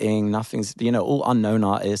quite hitting. Nothing's, all unknown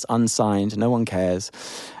artists, unsigned. No one cares.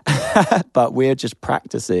 But we're just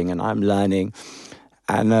practicing, and I'm learning.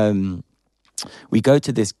 And we go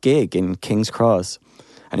to this gig in King's Cross,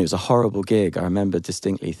 and it was a horrible gig. I remember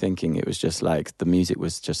distinctly thinking it was just like the music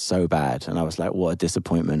was just so bad. And I was like, what a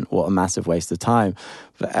disappointment. What a massive waste of time.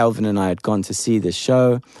 But Elvin and I had gone to see this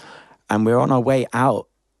show, and we're on our way out,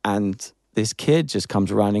 and this kid just comes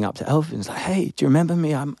running up to Elvin. He's like, hey, do you remember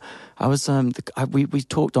me? We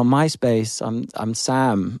talked on MySpace. I'm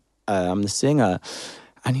Sam. I'm the singer.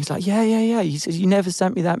 And he's like, yeah. He says, you never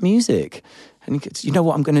sent me that music. And he goes, you know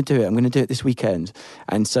what? I'm going to do it. I'm going to do it this weekend.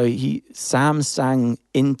 And so Sam sang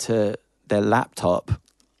into their laptop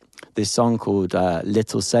this song called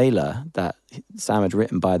Little Sailor that Sam had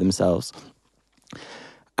written by themselves.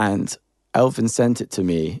 And Elvin sent it to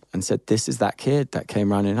me and said, this is that kid that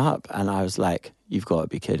came running up. And I was like, you've got to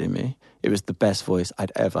be kidding me. It was the best voice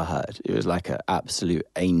I'd ever heard. It was like an absolute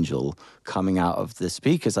angel coming out of the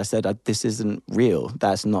speakers. I said, this isn't real.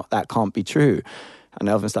 That can't be true. And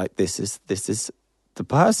Elvin's like, this is the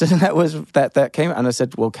person that came. And I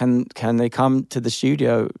said, well, can they come to the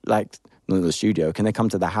studio? Like, not the studio. Can they come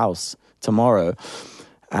to the house tomorrow?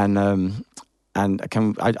 And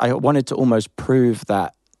I wanted to almost prove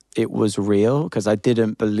that it was real, because I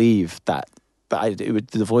didn't believe that. But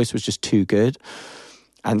the voice was just too good.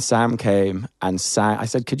 And Sam came and sang. I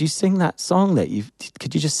said, could you sing that song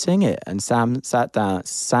could you just sing it? And Sam sat down,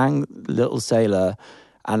 sang Little Sailor,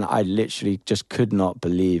 and I literally just could not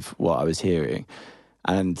believe what I was hearing.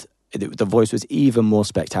 And the voice was even more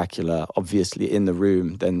spectacular, obviously, in the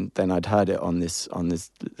room than I'd heard it on this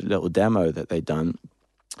little demo that they'd done.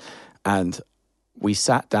 And we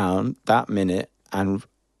sat down that minute, and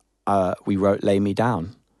we wrote Lay Me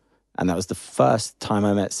Down. And that was the first time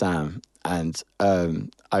I met Sam. And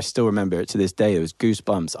I still remember it to this day. There was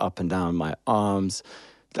goosebumps up and down my arms.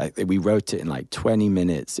 Like, we wrote it in like 20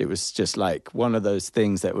 minutes. It was just like one of those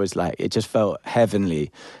things that was like, it just felt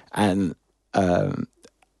heavenly. And I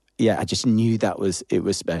just knew it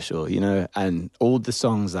was special, and all the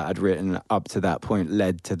songs that I'd written up to that point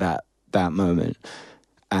led to that moment.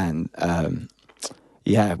 And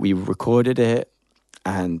we recorded it,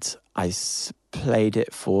 and I played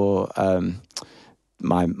it for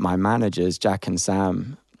my managers, Jack and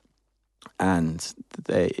Sam. And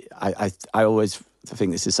I always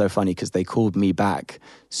think this is so funny, because they called me back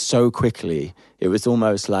so quickly. It was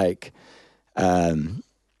almost like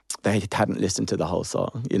they hadn't listened to the whole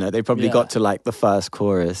song. They probably got to like the first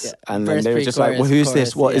chorus, and then they were just like, well, who's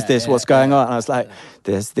this? What is this? What's going on? And I was like,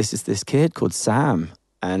 this is this kid called Sam.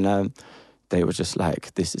 And they were just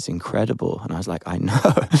like, this is incredible. And I was like, I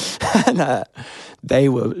know. And they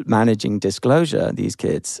were managing Disclosure, these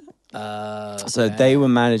kids. So they were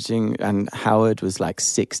managing, and Howard was like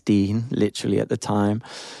 16, literally at the time.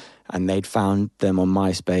 And they'd found them on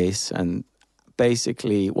MySpace. And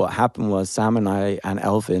basically what happened was Sam and I and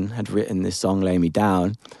Elvin had written this song, Lay Me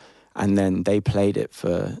Down. And then they played it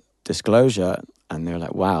for Disclosure. And they were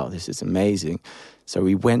like, wow, this is amazing. So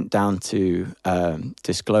we went down to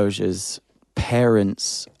Disclosure's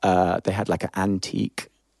parents. They had like an antique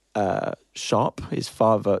shop.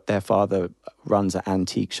 Their father runs an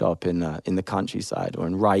antique shop in the countryside, or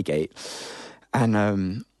in Reigate.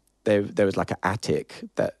 And there was like an attic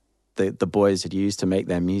that the boys had used to make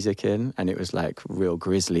their music in, and it was like real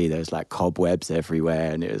grisly. There was like cobwebs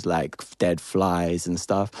everywhere, and it was like dead flies and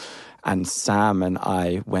stuff. And Sam and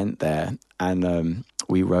I went there, and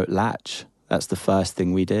we wrote Latch. That's the first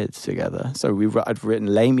thing we did together. So I'd written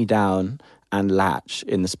Lay Me Down and Latch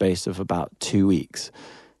in the space of about 2 weeks.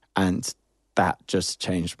 And that just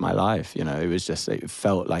changed my life. It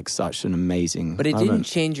felt like such an amazing But it moment. didn't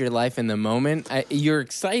change your life in the moment. You're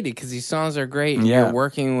excited because these songs are great. And Yeah. You're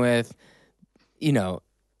working with,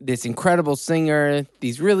 this incredible singer,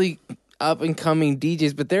 these really up-and-coming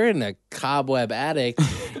DJs, but they're in a cobweb attic.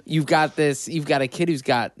 You've got a kid who's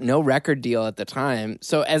got no record deal at the time.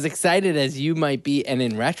 So as excited as you might be, and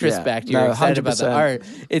in retrospect, you're excited about the 100%. art,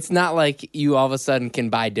 it's not like you all of a sudden can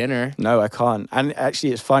buy dinner. No, I can't. And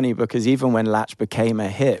actually, it's funny because even when Latch became a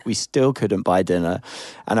hit, we still couldn't buy dinner.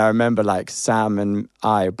 And I remember like Sam and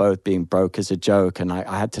I both being broke as a joke, and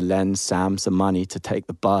I had to lend Sam some money to take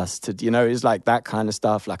the bus to, it was like that kind of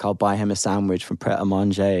stuff. Like, I'll buy him a sandwich from Pret a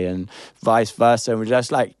Manger and vice versa. And we're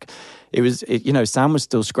just like, Sam was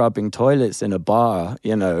still scrubbing toilets in a bar,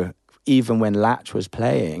 even when Latch was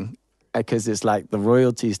playing. because it's like the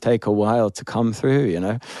royalties take a while to come through, you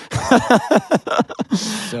know?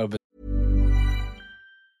 So,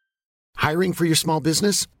 Hiring for your small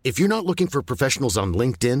business? If you're not looking for professionals on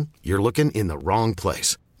LinkedIn, you're looking in the wrong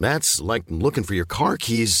place. That's like looking for your car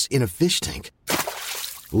keys in a fish tank.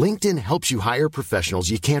 LinkedIn helps you hire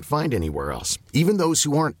professionals you can't find anywhere else, even those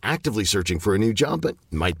who aren't actively searching for a new job but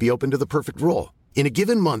might be open to the perfect role. In a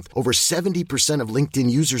given month, over 70% of LinkedIn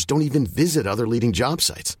users don't even visit other leading job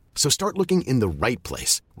sites. So start looking in the right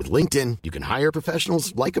place. With LinkedIn, you can hire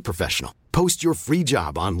professionals like a professional. Post your free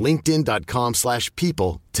job on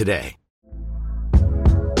linkedin.com/people today.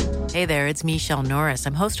 Hey there, it's Michelle Norris.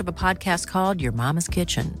 I'm host of a podcast called Your Mama's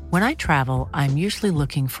Kitchen. When I travel, I'm usually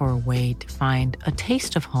looking for a way to find a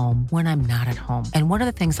taste of home when I'm not at home. And one of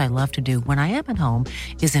the things I love to do when I am at home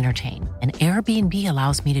is entertain. And Airbnb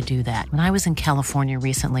allows me to do that. When I was in California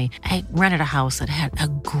recently, I rented a house that had a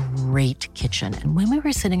great kitchen. And when we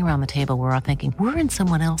were sitting around the table, we were all thinking, we're in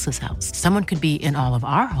someone else's house. Someone could be in all of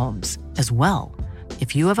our homes as well.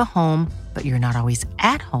 If you have a home, but you're not always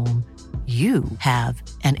at home, you have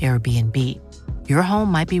an Airbnb. Your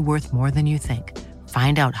home might be worth more than you think.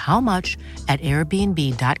 Find out how much at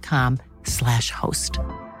airbnb.com/host.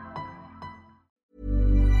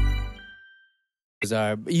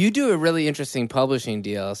 You do a really interesting publishing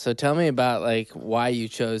deal. So tell me about like why you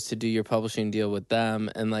chose to do your publishing deal with them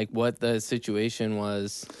and like what the situation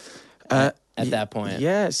was at that point.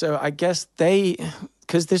 Yeah, so I guess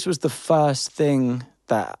because this was the first thing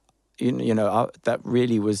that that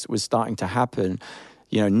really was starting to happen.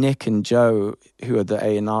 You know, Nick and Joe, who are the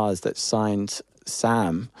A&Rs that signed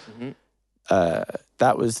Sam,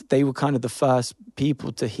 they were kind of the first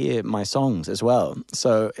people to hear my songs as well.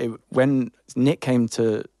 So when Nick came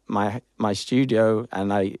to my studio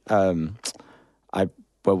and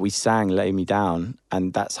we sang "Lay Me Down,"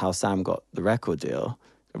 and that's how Sam got the record deal.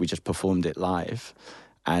 We just performed it live.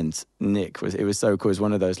 And Nick it was so cool. It was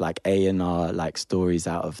one of those like A&R like stories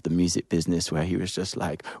out of the music business where he was just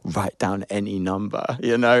like, write down any number,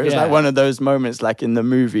 you know? It was like one of those moments like in the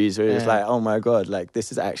movies where it's like, oh my God, like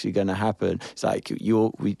this is actually going to happen. It's like,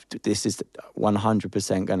 this is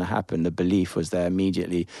 100% going to happen. The belief was there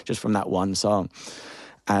immediately just from that one song.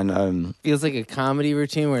 And feels like a comedy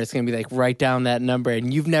routine where it's gonna be like write down that number,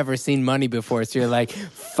 and you've never seen money before, so you're like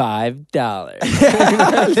 $5.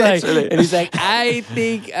 Literally. And he's like, I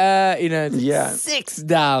think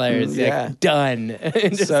 $6. Yeah, like, done.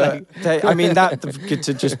 So I mean, that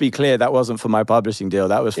to just be clear, that wasn't for my publishing deal.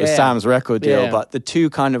 That was for Sam's record deal. Yeah. But the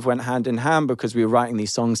two kind of went hand in hand because we were writing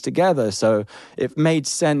these songs together. So it made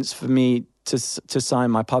sense for me to sign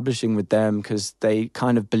my publishing with them because they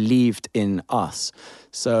kind of believed in us.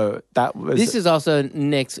 So that was... This is also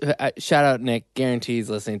Nick's... shout out Nick. Guarantee he's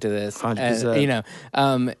listening to this.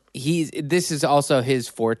 100%. This is also his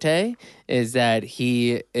forte, is that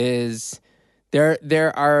he is...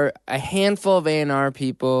 There are a handful of A&R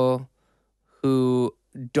people who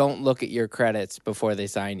don't look at your credits before they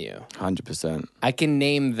sign you. 100%. I can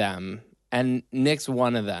name them, and Nick's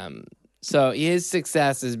one of them. So his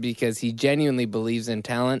success is because he genuinely believes in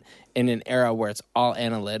talent in an era where it's all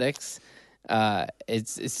analytics. It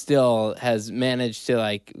still has managed to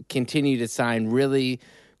like continue to sign really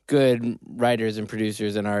good writers and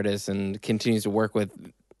producers and artists, and continues to work with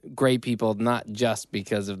great people, not just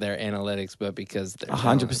because of their analytics, but because they're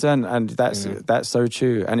 100%, and that's so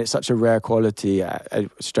true, and it's such a rare quality,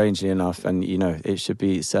 strangely enough, and you know it should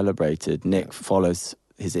be celebrated. Nick follows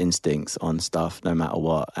his instincts on stuff no matter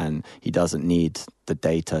what, and he doesn't need the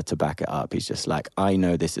data to back it up. He's just like, I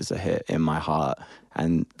know this is a hit in my heart,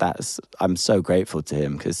 and I'm so grateful to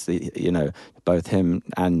him because both him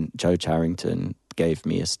and Joe Charrington gave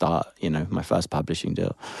me a start, my first publishing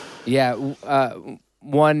deal. Yeah.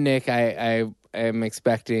 One, Nick, I am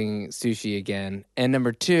expecting sushi again, and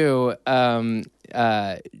number two,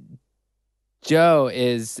 Joe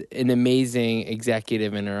is an amazing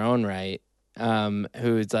executive in her own right.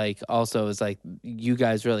 Who's like also is like, you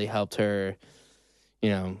guys really helped her,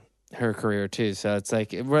 her career too. So it's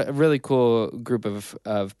like a really cool group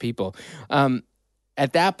of people.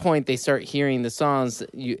 At that point, they start hearing the songs.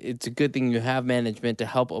 It's a good thing you have management to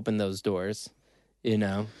help open those doors.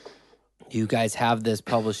 You guys have this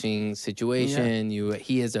publishing situation. Yeah.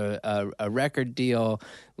 He has a record deal.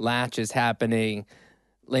 Latch is happening.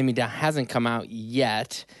 Lay Me Down hasn't come out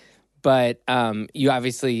yet. But you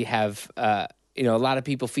obviously have, a lot of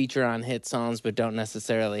people feature on hit songs but don't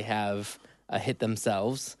necessarily have a hit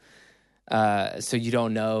themselves. So you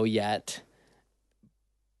don't know yet.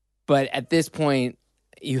 But at this point,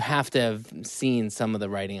 you have to have seen some of the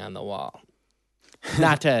writing on the wall.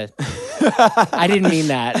 Not to I didn't mean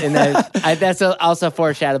that. And that's also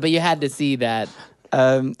foreshadowed, but you had to see that.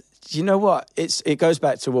 You know what? It goes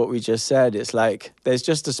back to what we just said. It's like there's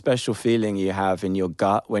just a special feeling you have in your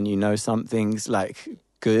gut when you know something's like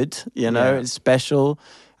good, it's special.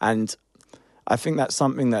 And I think that's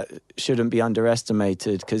something that shouldn't be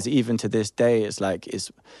underestimated, because even to this day,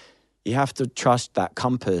 you have to trust that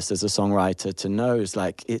compass as a songwriter to know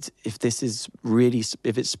if this is really,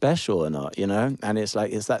 if it's special or not, and it's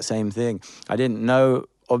that same thing. I didn't know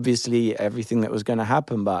obviously everything that was going to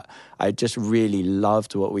happen, but I just really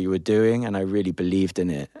loved what we were doing and I really believed in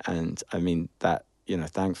it. And I mean that,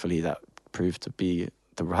 thankfully that proved to be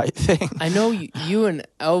the right thing. I know you and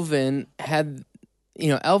Elvin had,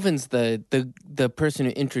 Elvin's the person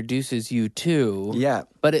who introduces you to. Yeah.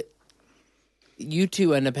 But you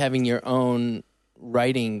two end up having your own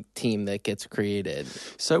writing team that gets created.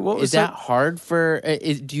 So what was is that hard for?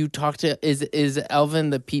 Do you talk to? Is Elvin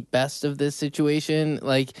the Pete Best of this situation?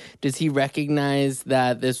 Like, does he recognize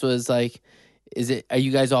that this was like? Are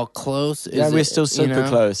you guys all close? We're still super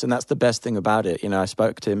close, and that's the best thing about it. I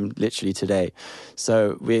spoke to him literally today,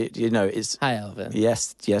 so it's hi Elvin.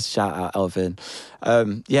 Yes, shout out Elvin.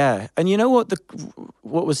 Yeah, and you know what?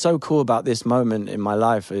 What was so cool about this moment in my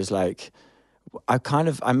life is like,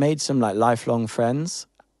 I made some like lifelong friends,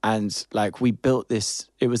 and like we built this.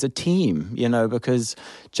 It was a team, because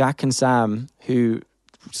Jack and Sam, who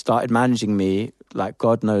started managing me, like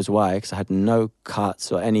God knows why, because I had no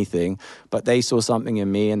cuts or anything, but they saw something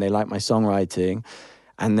in me and they liked my songwriting.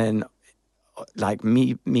 And then like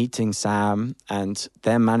me meeting Sam and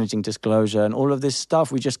them managing Disclosure and all of this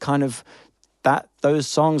stuff, we just kind of, those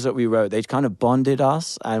songs that we wrote, they kind of bonded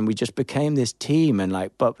us, and we just became this team, and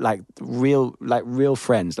real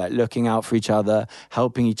friends, like looking out for each other,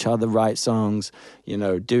 helping each other write songs,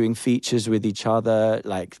 doing features with each other,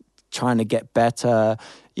 like trying to get better.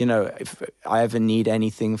 If I ever need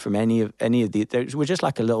anything from any of the, we're just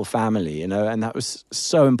like a little family, and that was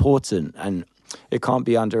so important, and it can't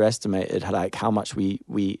be underestimated, like how much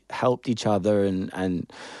we helped each other, and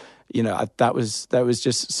that was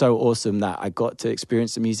just so awesome that I got to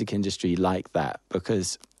experience the music industry like that,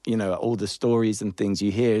 because all the stories and things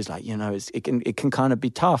you hear is like, it can kind of be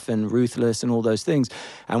tough and ruthless and all those things.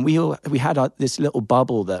 And we had this little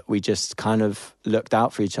bubble that we just kind of looked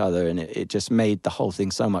out for each other, and it just made the whole thing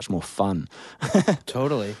so much more fun.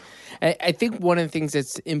 Totally. I think one of the things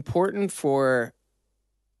that's important for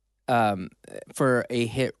a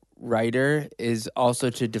hit writer is also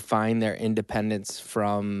to define their independence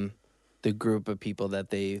from the group of people that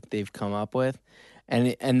they've come up with.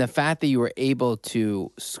 And the fact that you were able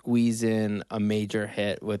to squeeze in a major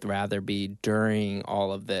hit with Rather Be during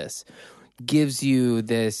all of this gives you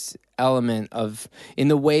this element of, in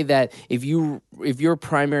the way that if your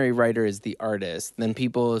primary writer is the artist, then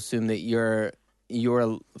people assume that you're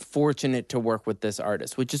fortunate to work with this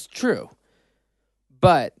artist, which is true.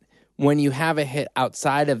 But when you have a hit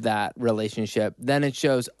outside of that relationship, then it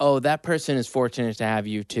shows, oh, that person is fortunate to have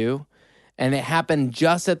you too. And it happened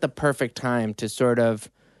just at the perfect time to sort of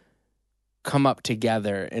come up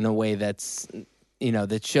together in a way that's,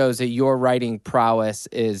 that shows that your writing prowess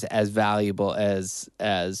is as valuable as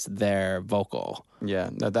their vocal. Yeah,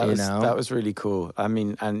 no, that was really cool. I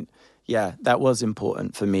mean, and yeah, that was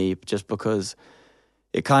important for me, just because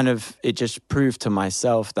it just proved to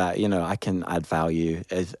myself that, I can add value.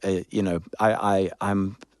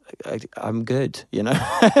 I'm good,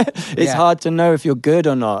 It's hard to know if you're good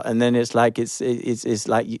or not, and then it's like it's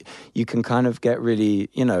like you can kind of get really,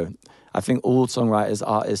 I think all songwriters,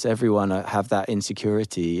 artists, everyone have that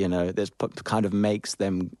insecurity, that kind of makes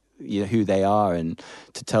them who they are, and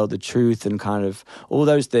to tell the truth and kind of all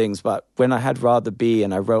those things. But when I had Rather Be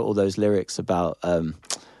and I wrote all those lyrics about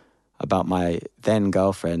my then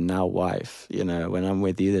girlfriend, now wife, when I'm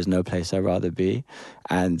with you, there's no place I'd rather be,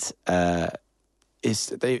 and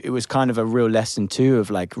it was kind of a real lesson too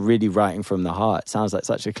of like really writing from the heart. It sounds like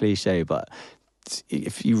such a cliche, but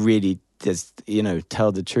if you really just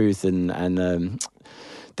tell the truth, and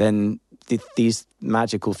then these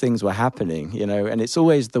magical things were happening, and it's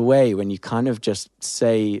always the way when you kind of just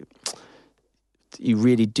say, you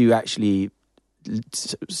really do actually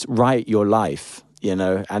write your life,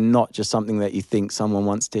 and not just something that you think someone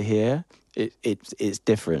wants to hear. It's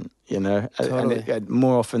different, Totally. And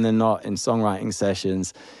more often than not in songwriting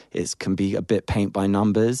sessions, it can be a bit paint by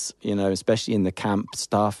numbers, especially in the camp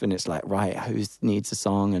stuff. And it's like, right, who needs a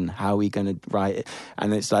song and how are we going to write it?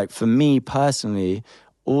 And it's like, for me personally,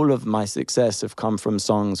 all of my success have come from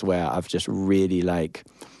songs where I've just really like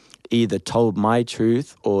either told my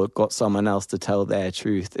truth or got someone else to tell their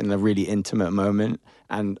truth in a really intimate moment.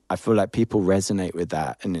 And I feel like people resonate with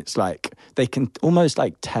that. And it's like, they can almost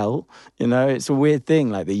like tell, you know, it's a weird thing.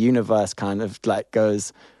 Like the universe kind of like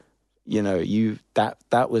goes, you know,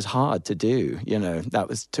 that was hard to do, you know,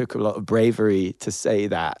 took a lot of bravery to say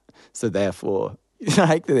that. So therefore,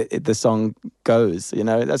 like the song goes, you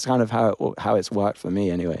know, that's kind of how it's worked for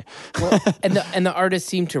me anyway. Well, and the artists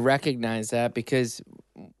seem to recognize that, because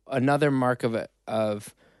another mark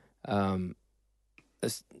of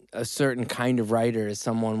a certain kind of writer is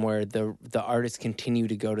someone where the artists continue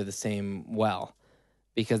to go to the same well,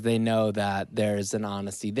 because they know that there's an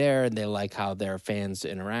honesty there and they like how their fans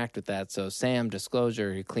interact with that. So Sam,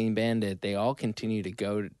 Disclosure, Clean Bandit, they all continue to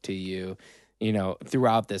go to you, you know,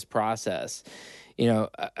 throughout this process. You know,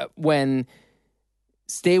 when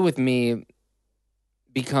Stay With Me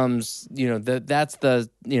becomes, you know, that's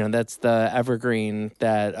the evergreen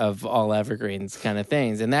that of all evergreens kind of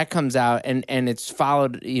things. And that comes out and it's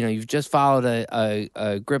followed, you know, you've just followed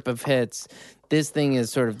a grip of hits. This thing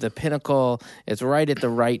is sort of the pinnacle. It's right at the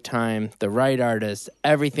right time, the right artist.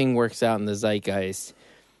 Everything works out in the zeitgeist.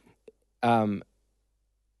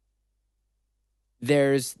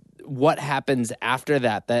 There's what happens after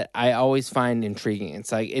that I always find intriguing.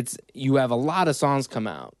 It's like you have a lot of songs come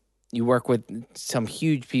out. You work with some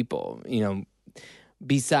huge people, you know,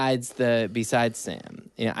 besides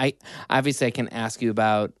Sam. You know, I can ask you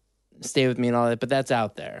about Stay With Me and all that, but that's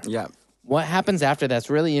out there. Yeah. What happens after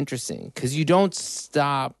that's really interesting, because you don't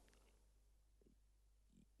stop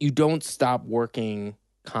working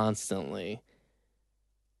constantly.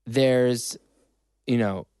 There's, you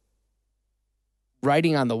know,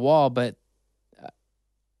 writing on the wall, but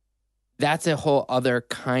that's a whole other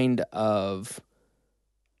kind of,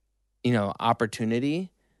 you know,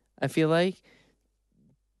 opportunity, I feel like.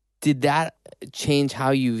 Did that change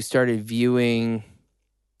how you started viewing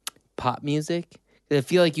pop music? I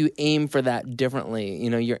feel like you aim for that differently. You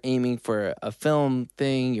know, you're aiming for a film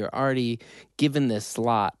thing. You're already given this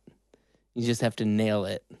slot. You just have to nail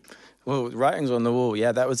it. Well, Writings on the Wall,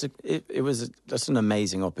 yeah, that was just an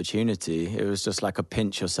amazing opportunity. It was just like a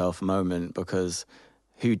pinch yourself moment, because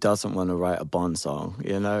who doesn't want to write a Bond song?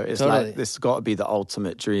 You know, it's Totally. like this got to be the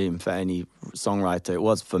ultimate dream for any songwriter. It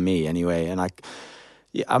was for me anyway. And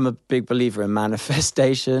I'm a big believer in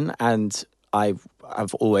manifestation, and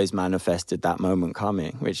I've always manifested that moment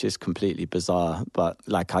coming, which is completely bizarre. But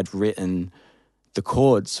like, I'd written the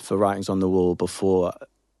chords for Writings on the Wall before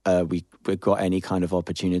we got any kind of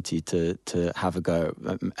opportunity to have a go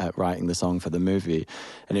at writing the song for the movie.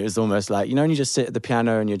 And it was almost like, you know, when you just sit at the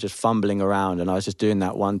piano and you're just fumbling around, and I was just doing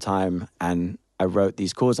that one time and I wrote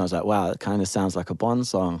these chords and I was like, wow, it kind of sounds like a Bond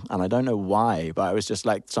song. And I don't know why, but it was just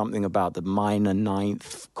like something about the minor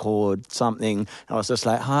ninth chord, something. And I was just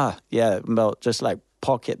like, yeah, well, just like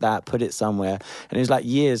pocket that, put it somewhere. And it was like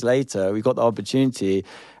years later, we got the opportunity,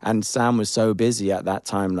 and Sam was so busy at that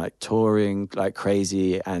time, like touring like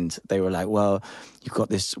crazy. And they were like, well, you've got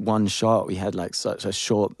this one shot. We had like such a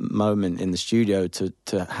short moment in the studio to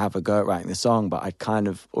have a go at writing the song, but I kind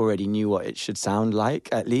of already knew what it should sound like,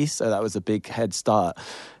 at least. So that was a big head start.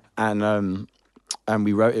 And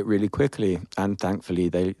we wrote it really quickly, and thankfully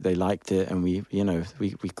they liked it, and we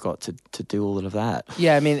got to do all of that.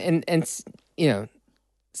 Yeah, I mean, and you know,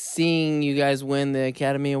 seeing you guys win the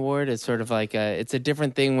Academy Award is sort of like it's a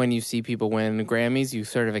different thing when you see people win Grammys. You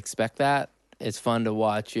sort of expect that. It's fun to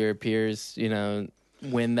watch your peers, you know,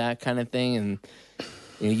 win that kind of thing, and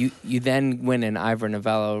you know, you then win an Ivor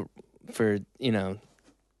Novello for, you know,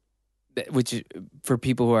 which for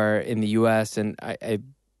people who are in the U.S. and I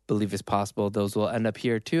believe it's possible those will end up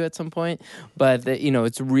here too at some point. But you know,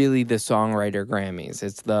 it's really the Songwriter Grammys.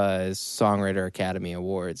 It's the Songwriter Academy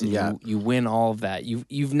Awards. And yeah, you win all of that.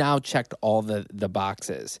 You've now checked all the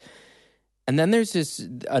boxes, and then there's this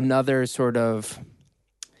another sort of.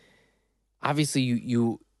 Obviously,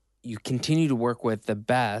 you continue to work with the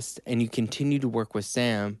best, and you continue to work with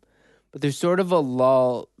Sam, but there's sort of a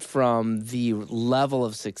lull from the level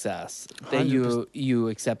of success that 100%. you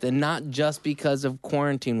accept, and not just because of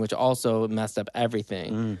quarantine, which also messed up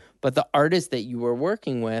everything, but the artists that you were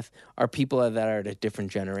working with are people that are at a different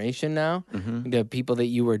generation now. Mm-hmm. The people that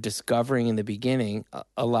you were discovering in the beginning,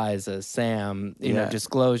 Eliza, Sam, you know,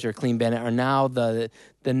 Disclosure, Clean Bandit, are now the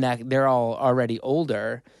next. They're all already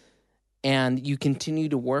older. And you continue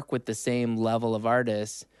to work with the same level of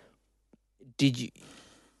artists. Did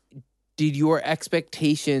your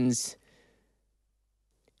expectations,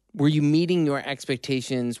 were you meeting your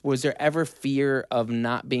expectations? Was there ever fear of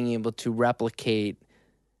not being able to replicate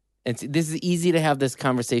this is easy to have this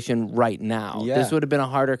conversation right now. Yeah. This would have been a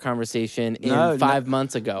harder conversation in 5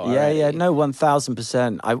 months ago. Yeah, no,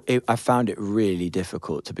 1,000%. I found it really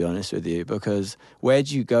difficult, to be honest with you, because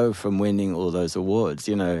where'd you go from winning all those awards?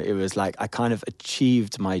 You know, it was like I kind of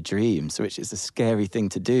achieved my dreams, which is a scary thing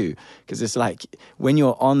to do, because it's like when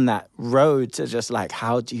you're on that road to just like,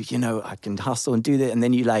 how do you know, I can hustle and do that, and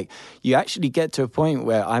then you actually get to a point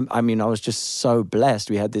where I was just so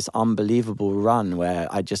blessed. We had this unbelievable run where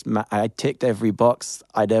I ticked every box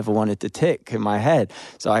I'd ever wanted to tick in my head.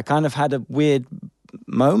 So I kind of had a weird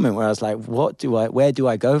moment where I was like, where do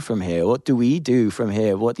I go from here? What do we do from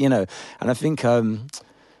here? And I think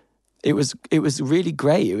it was really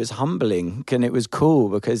great. It was humbling and it was cool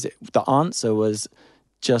because the answer was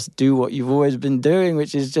just do what you've always been doing,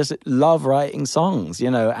 which is just love writing songs,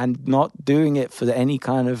 and not doing it for any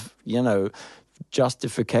kind of,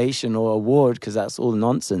 justification or award, because that's all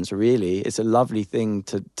nonsense, really. It's a lovely thing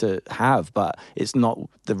to have, but it's not.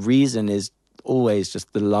 The reason is always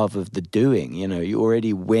just the love of the doing. You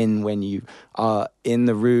already win when you are in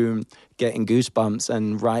the room getting goosebumps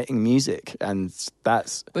and writing music, and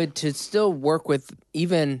that's. But to still work with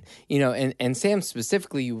even, and Sam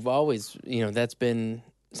specifically, you've always, that's been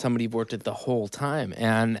somebody you've worked with the whole time.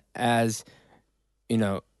 And as,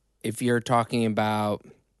 if you're talking about,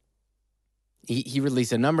 he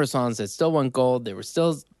released a number of songs that still won gold. They were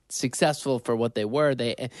still successful for what they were.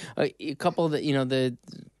 A couple that, the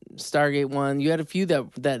Stargate one, you had a few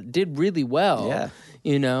that did really well.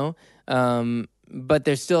 Yeah. But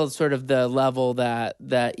there's still sort of the level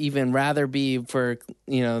that even Rather Be for,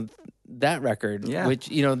 that record, which,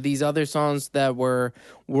 these other songs that were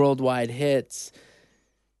worldwide hits.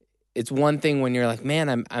 It's one thing when you're like,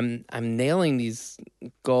 man, I'm nailing these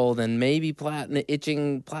gold and maybe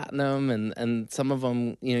itching platinum, and some of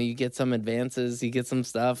them, you get some advances, you get some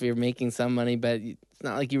stuff, you're making some money, but it's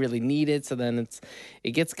not like you really need it. So then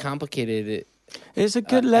it gets complicated. It's a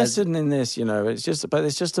good lesson in this, It's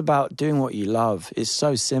just about doing what you love. It's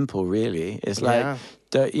so simple, really. It's like,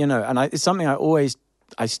 and it's something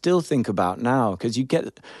I still think about now, because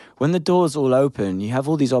when the doors all open, you have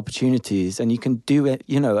all these opportunities and you can do it,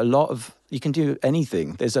 you can do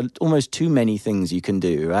anything. There's almost too many things you can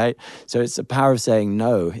do, right? So it's the power of saying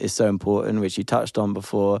no is so important, which you touched on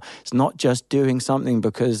before. It's not just doing something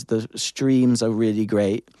because the streams are really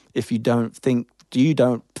great. If you don't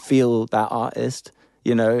feel that artist,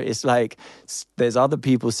 it's like there's other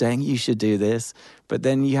people saying you should do this, but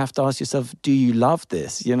then you have to ask yourself, do you love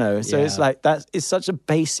this? So it's like it's such a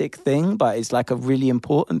basic thing, but it's like a really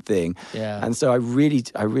important thing. Yeah. And so I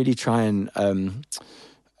really try and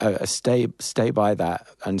stay by that.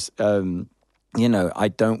 And I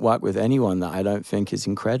don't work with anyone that I don't think is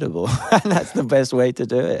incredible. And that's the best way to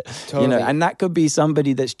do it. Totally. And that could be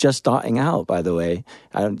somebody that's just starting out, by the way.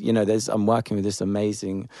 And I'm working with this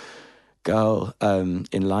amazing girl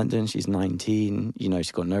in London. She's 19.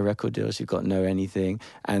 She's got no record deal. She's got no anything,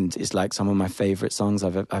 and it's like some of my favorite songs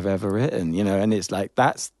I've ever written. And it's like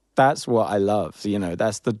that's what I love.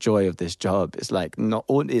 That's the joy of this job. It's like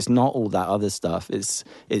it's not all that other stuff. It's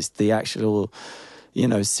the actual,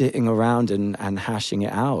 sitting around and hashing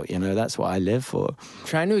it out. That's what I live for.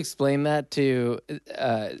 Trying to explain that to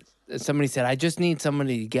somebody said, I just need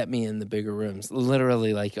somebody to get me in the bigger rooms.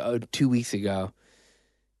 Literally, like 2 weeks ago.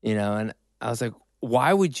 And I was like,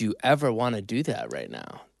 why would you ever want to do that right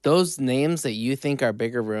now? Those names that you think are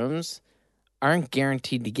bigger rooms aren't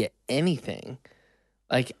guaranteed to get anything.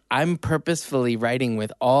 Like, I'm purposefully writing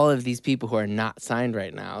with all of these people who are not signed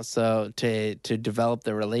right now. So to develop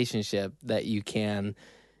the relationship that you can,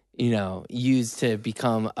 use to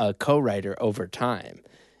become a co-writer over time.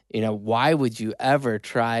 Why would you ever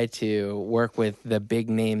try to work with the big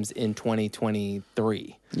names in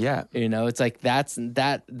 2023? Yeah. It's like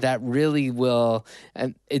that really will,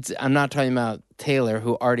 and I'm not talking about Taylor,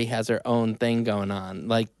 who already has her own thing going on.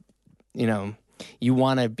 Like, you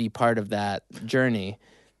want to be part of that journey.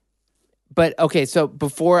 But okay, so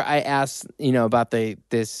before I ask, about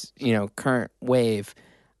this current wave,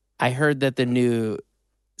 I heard that the new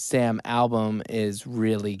Sam album is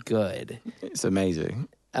really good. It's amazing.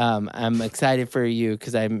 I'm excited for you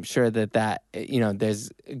because I'm sure that there's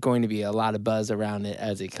going to be a lot of buzz around it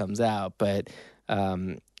as it comes out. But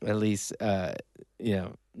at least,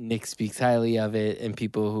 Nick speaks highly of it, and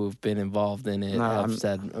people who've been involved in it have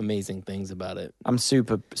said amazing things about it. I'm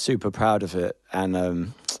super, super proud of it.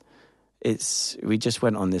 And we just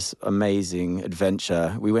went on this amazing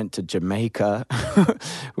adventure. We went to Jamaica,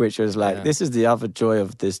 which was like, this is the other joy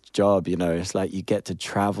of this job, It's like you get to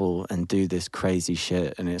travel and do this crazy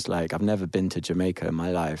shit. And it's like, I've never been to Jamaica in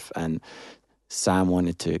my life. And Sam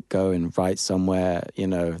wanted to go and write somewhere,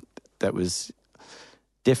 that was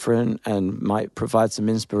different and might provide some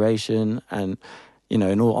inspiration. And, you know,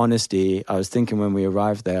 in all honesty, I was thinking when we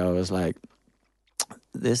arrived there, I was like,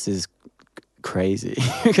 this is crazy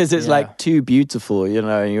because it's like too beautiful, you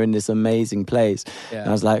know, and you're in this amazing place. And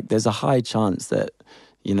I was like, there's a high chance that,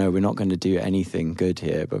 you know, we're not going to do anything good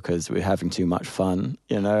here because we're having too much fun,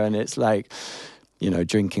 you know. And it's like, you know,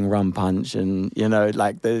 drinking rum punch and, you know,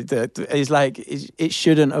 like it's like it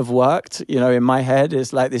shouldn't have worked, you know. In my head,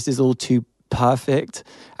 it's like this is all too perfect,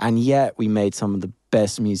 and yet we made some of the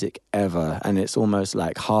best music ever. And it's almost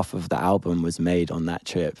like half of the album was made on that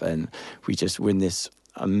trip, and we're in this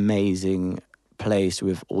amazing place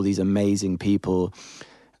with all these amazing people.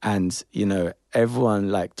 And, you know, everyone,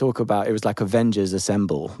 like, talk about, it was like Avengers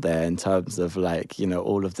Assemble there in terms of, like, you know,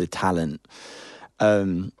 all of the talent.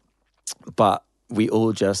 But we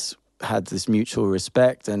all just had this mutual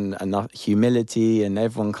respect and enough humility, and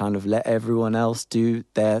everyone kind of let everyone else do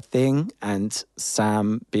their thing. And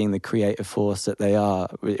Sam, being the creative force that they are,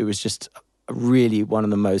 it was just really one of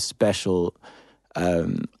the most special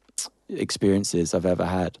experiences I've ever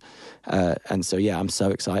had. And so, yeah, I'm so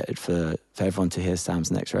excited for everyone to hear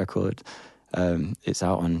Sam's next record. It's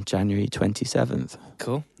out on January 27th.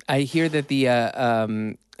 Cool. I hear that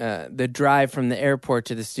the drive from the airport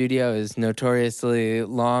to the studio is notoriously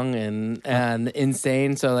long and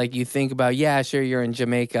insane. So, like, you think about, yeah, sure, you're in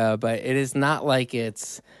Jamaica, but it is not like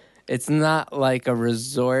it's not like a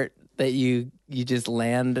resort that you just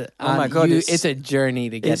land on. Oh my God, it's a journey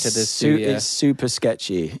to get to the studio. It's super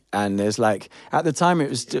sketchy. And there's like, at the time it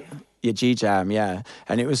was G-Jam, yeah.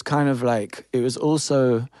 And it was kind of like, it was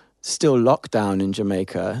also still lockdown in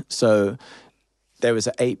Jamaica. So there was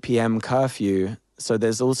an 8 p.m. curfew. So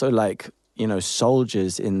there's also like, you know,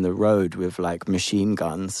 soldiers in the road with like machine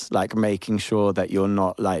guns, like making sure that you're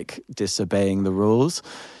not like disobeying the rules.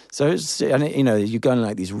 So it's, and it, you know, you're going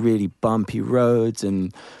like these really bumpy roads,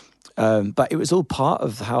 and but it was all part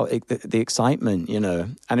of how the excitement, you know.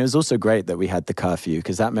 And it was also great that we had the curfew,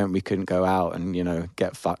 because that meant we couldn't go out and, you know,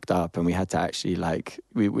 get fucked up, and we had to actually like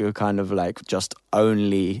we were kind of like just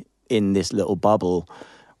only in this little bubble,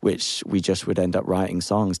 which we just would end up writing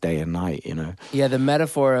songs day and night, you know. Yeah, the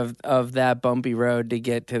metaphor of that bumpy road to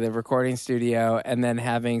get to the recording studio, and then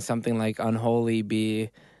having something like Unholy be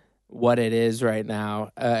what it is right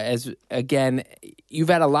now. As again, you've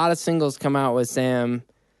had a lot of singles come out with Sam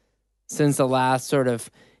since the last sort of,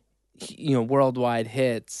 you know, worldwide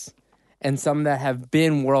hits, and some that have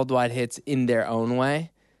been worldwide hits in their own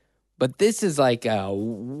way. But this is like a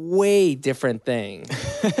way different thing.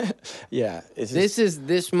 Yeah.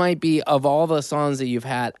 This might be, of all the songs that you've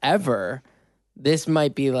had ever, this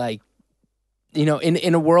might be like, you know,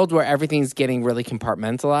 in a world where everything's getting really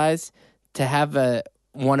compartmentalized, to have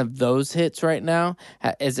one of those hits right now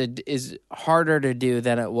is harder to do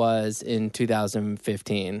than it was in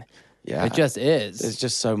 2015. Yeah, it just is. There's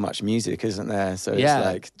just so much music, isn't there? So it's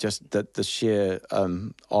like just the sheer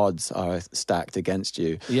odds are stacked against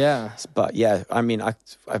you. Yeah. But yeah, I mean,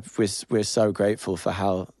 we're so grateful for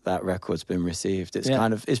how that record's been received. It's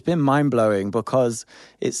it's been mind blowing because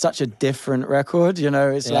it's such a different record. You know,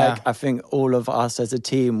 it's like, I think all of us as a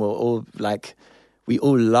team were all like, we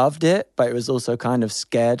all loved it, but it was also kind of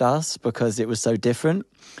scared us because it was so different.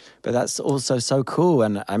 But that's also so cool.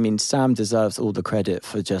 And I mean, Sam deserves all the credit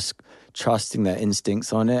for just trusting their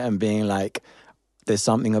instincts on it and being like, there's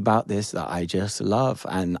something about this that I just love,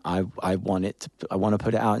 and I want to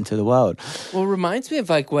put it out into the world. Well, it reminds me of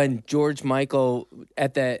like when George Michael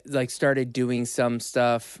started doing some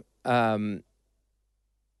stuff, you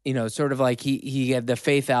know, sort of like he had the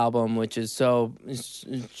Faith album, which is so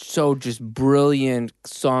just brilliant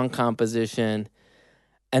song composition.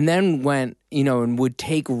 And then went, you know, and would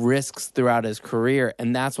take risks throughout his career.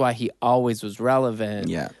 And that's why he always was relevant.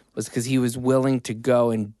 Yeah. Was because he was willing to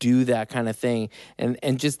go and do that kind of thing.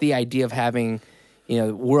 And just the idea of having, you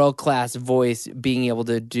know, world-class voice, being able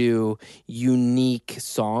to do unique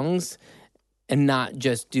songs and not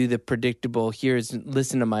just do the predictable,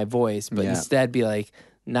 listen to my voice, but instead be like,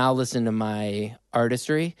 now listen to my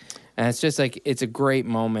artistry. And it's just like, it's a great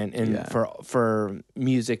moment for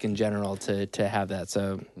music in general to have that.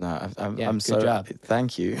 So I'm so good job.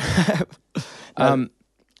 Thank you.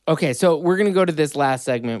 Okay, so we're gonna go to this last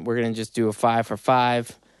segment. We're gonna just do a 5 for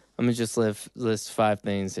 5. I'm gonna just list 5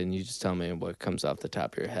 things, and you just tell me what comes off the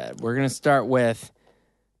top of your head. We're gonna start with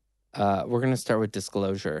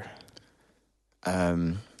Disclosure.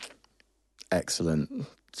 Excellent.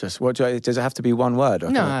 Just does it have to be one word?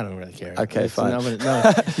 No, I don't really care. Okay, fine.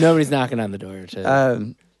 Nobody's knocking on the door.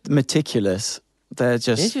 Meticulous. They're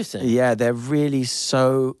just interesting. Yeah, they're really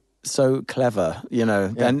so so clever, you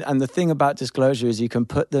know. Yeah. And the thing about Disclosure is you can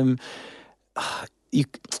put them,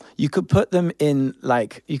 you could put them in,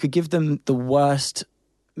 like, you could give them the worst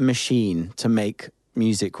machine to make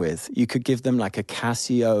music with. You could give them like a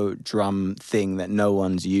Casio drum thing that no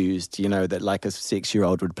one's used, you know, that like a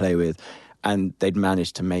 6-year-old would play with, and they'd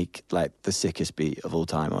manage to make like the sickest beat of all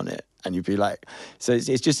time on it. And you'd be like, so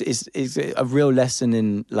it's a real lesson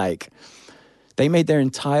in, like, they made their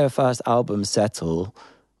entire first album Settle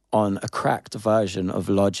on a cracked version of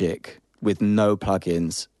Logic with no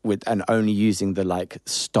plugins, and only using the like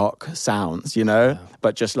stock sounds, you know,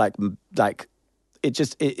 but just like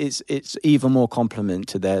it's even more compliment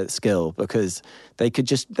to their skill, because they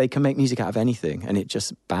can make music out of anything and it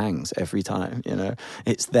just bangs every time, you know.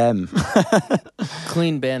 It's them.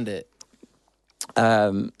 Clean Bandit.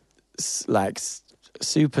 Like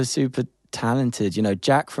super talented, you know.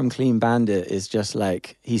 Jack from Clean Bandit is just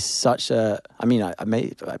like, he's such a, I mean,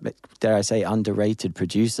 dare I say, underrated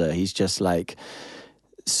producer. He's just like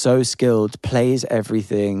so skilled, plays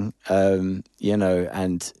everything, you know,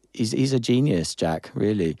 and he's a genius, Jack,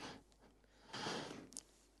 really.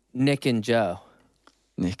 Nick and Joe.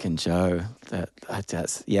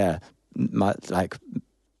 That's yeah, my, like,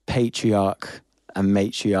 patriarch and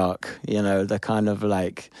matriarch, you know, the kind of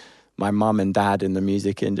like my mum and dad in the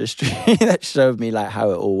music industry that showed me like how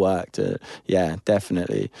it all worked. Yeah,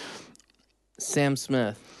 definitely. Sam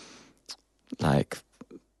Smith. Like,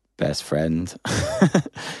 best friend.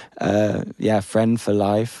 Yeah, friend for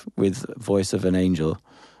life with voice of an angel.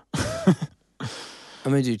 I'm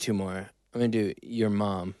going to do 2 more. I'm going to do your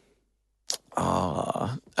mom.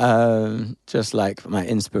 Just like my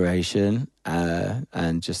inspiration,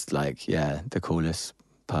 and just like, yeah, the coolest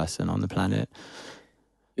person on the planet.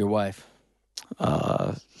 Your wife.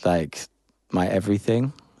 Like my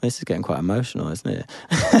everything. This is getting quite emotional, isn't it?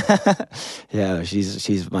 Yeah,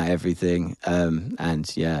 she's my everything.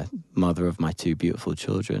 And yeah, mother of my 2 beautiful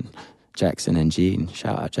children, Jackson and Jean.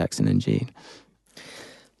 Shout out Jackson and Jean.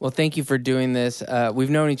 Well, thank you for doing this. We've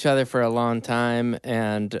known each other for a long time,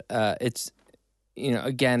 and it's, you know,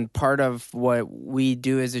 again, part of what we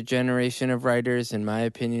do as a generation of writers, in my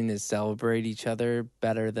opinion, is celebrate each other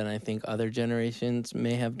better than I think other generations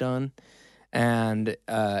may have done. And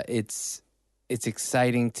it's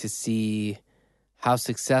exciting to see how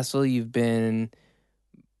successful you've been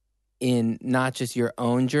in not just your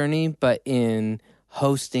own journey, but in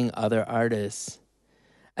hosting other artists.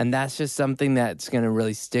 And that's just something that's going to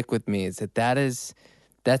really stick with me, is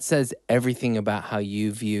that says everything about how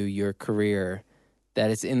you view your career, that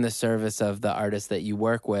it's in the service of the artists that you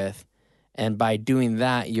work with. And by doing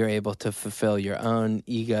that, you're able to fulfill your own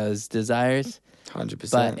ego's desires.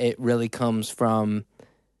 100%. But it really comes from,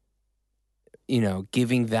 you know,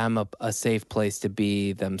 giving them a safe place to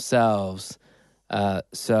be themselves.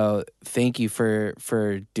 So thank you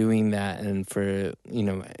for doing that, and for, you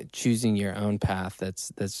know, choosing your own path.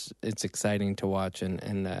 It's exciting to watch,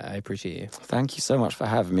 and I appreciate you. Thank you so much for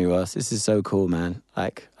having me, Ross. This is so cool, man.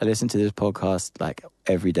 Like, I listen to this podcast like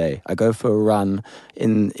every day. I go for a run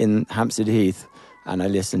in Hampstead Heath, and I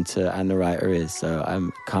listen to And the Writer Is. So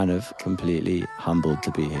I'm kind of completely humbled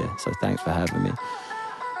to be here. So thanks for having me.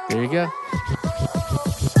 There you go.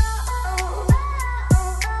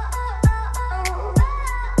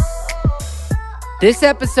 This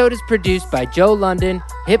episode is produced by Joe London,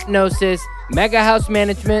 Hypnosis, Mega House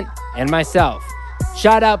Management, and myself.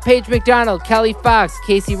 Shout out Paige McDonald, Kelly Fox,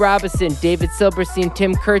 Casey Robinson, David Silberstein,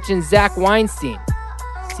 Tim Kirchen, Zach Weinstein.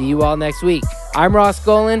 See you all next week. I'm Ross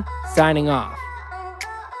Golan, signing off.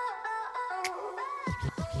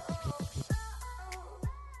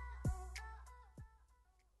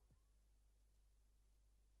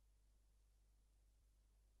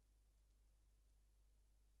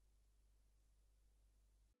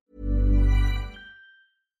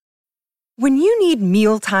 When you need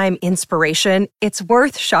mealtime inspiration, it's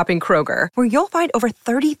worth shopping Kroger, where you'll find over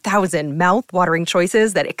 30,000 mouth-watering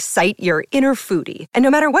choices that excite your inner foodie. And no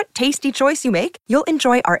matter what tasty choice you make, you'll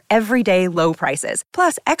enjoy our everyday low prices,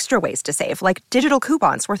 plus extra ways to save, like digital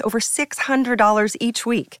coupons worth over $600 each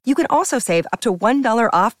week. You can also save up to $1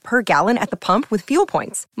 off per gallon at the pump with fuel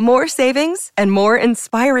points. More savings and more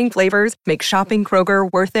inspiring flavors make shopping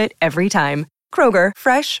Kroger worth it every time. Kroger,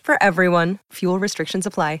 fresh for everyone. Fuel restrictions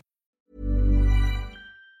apply.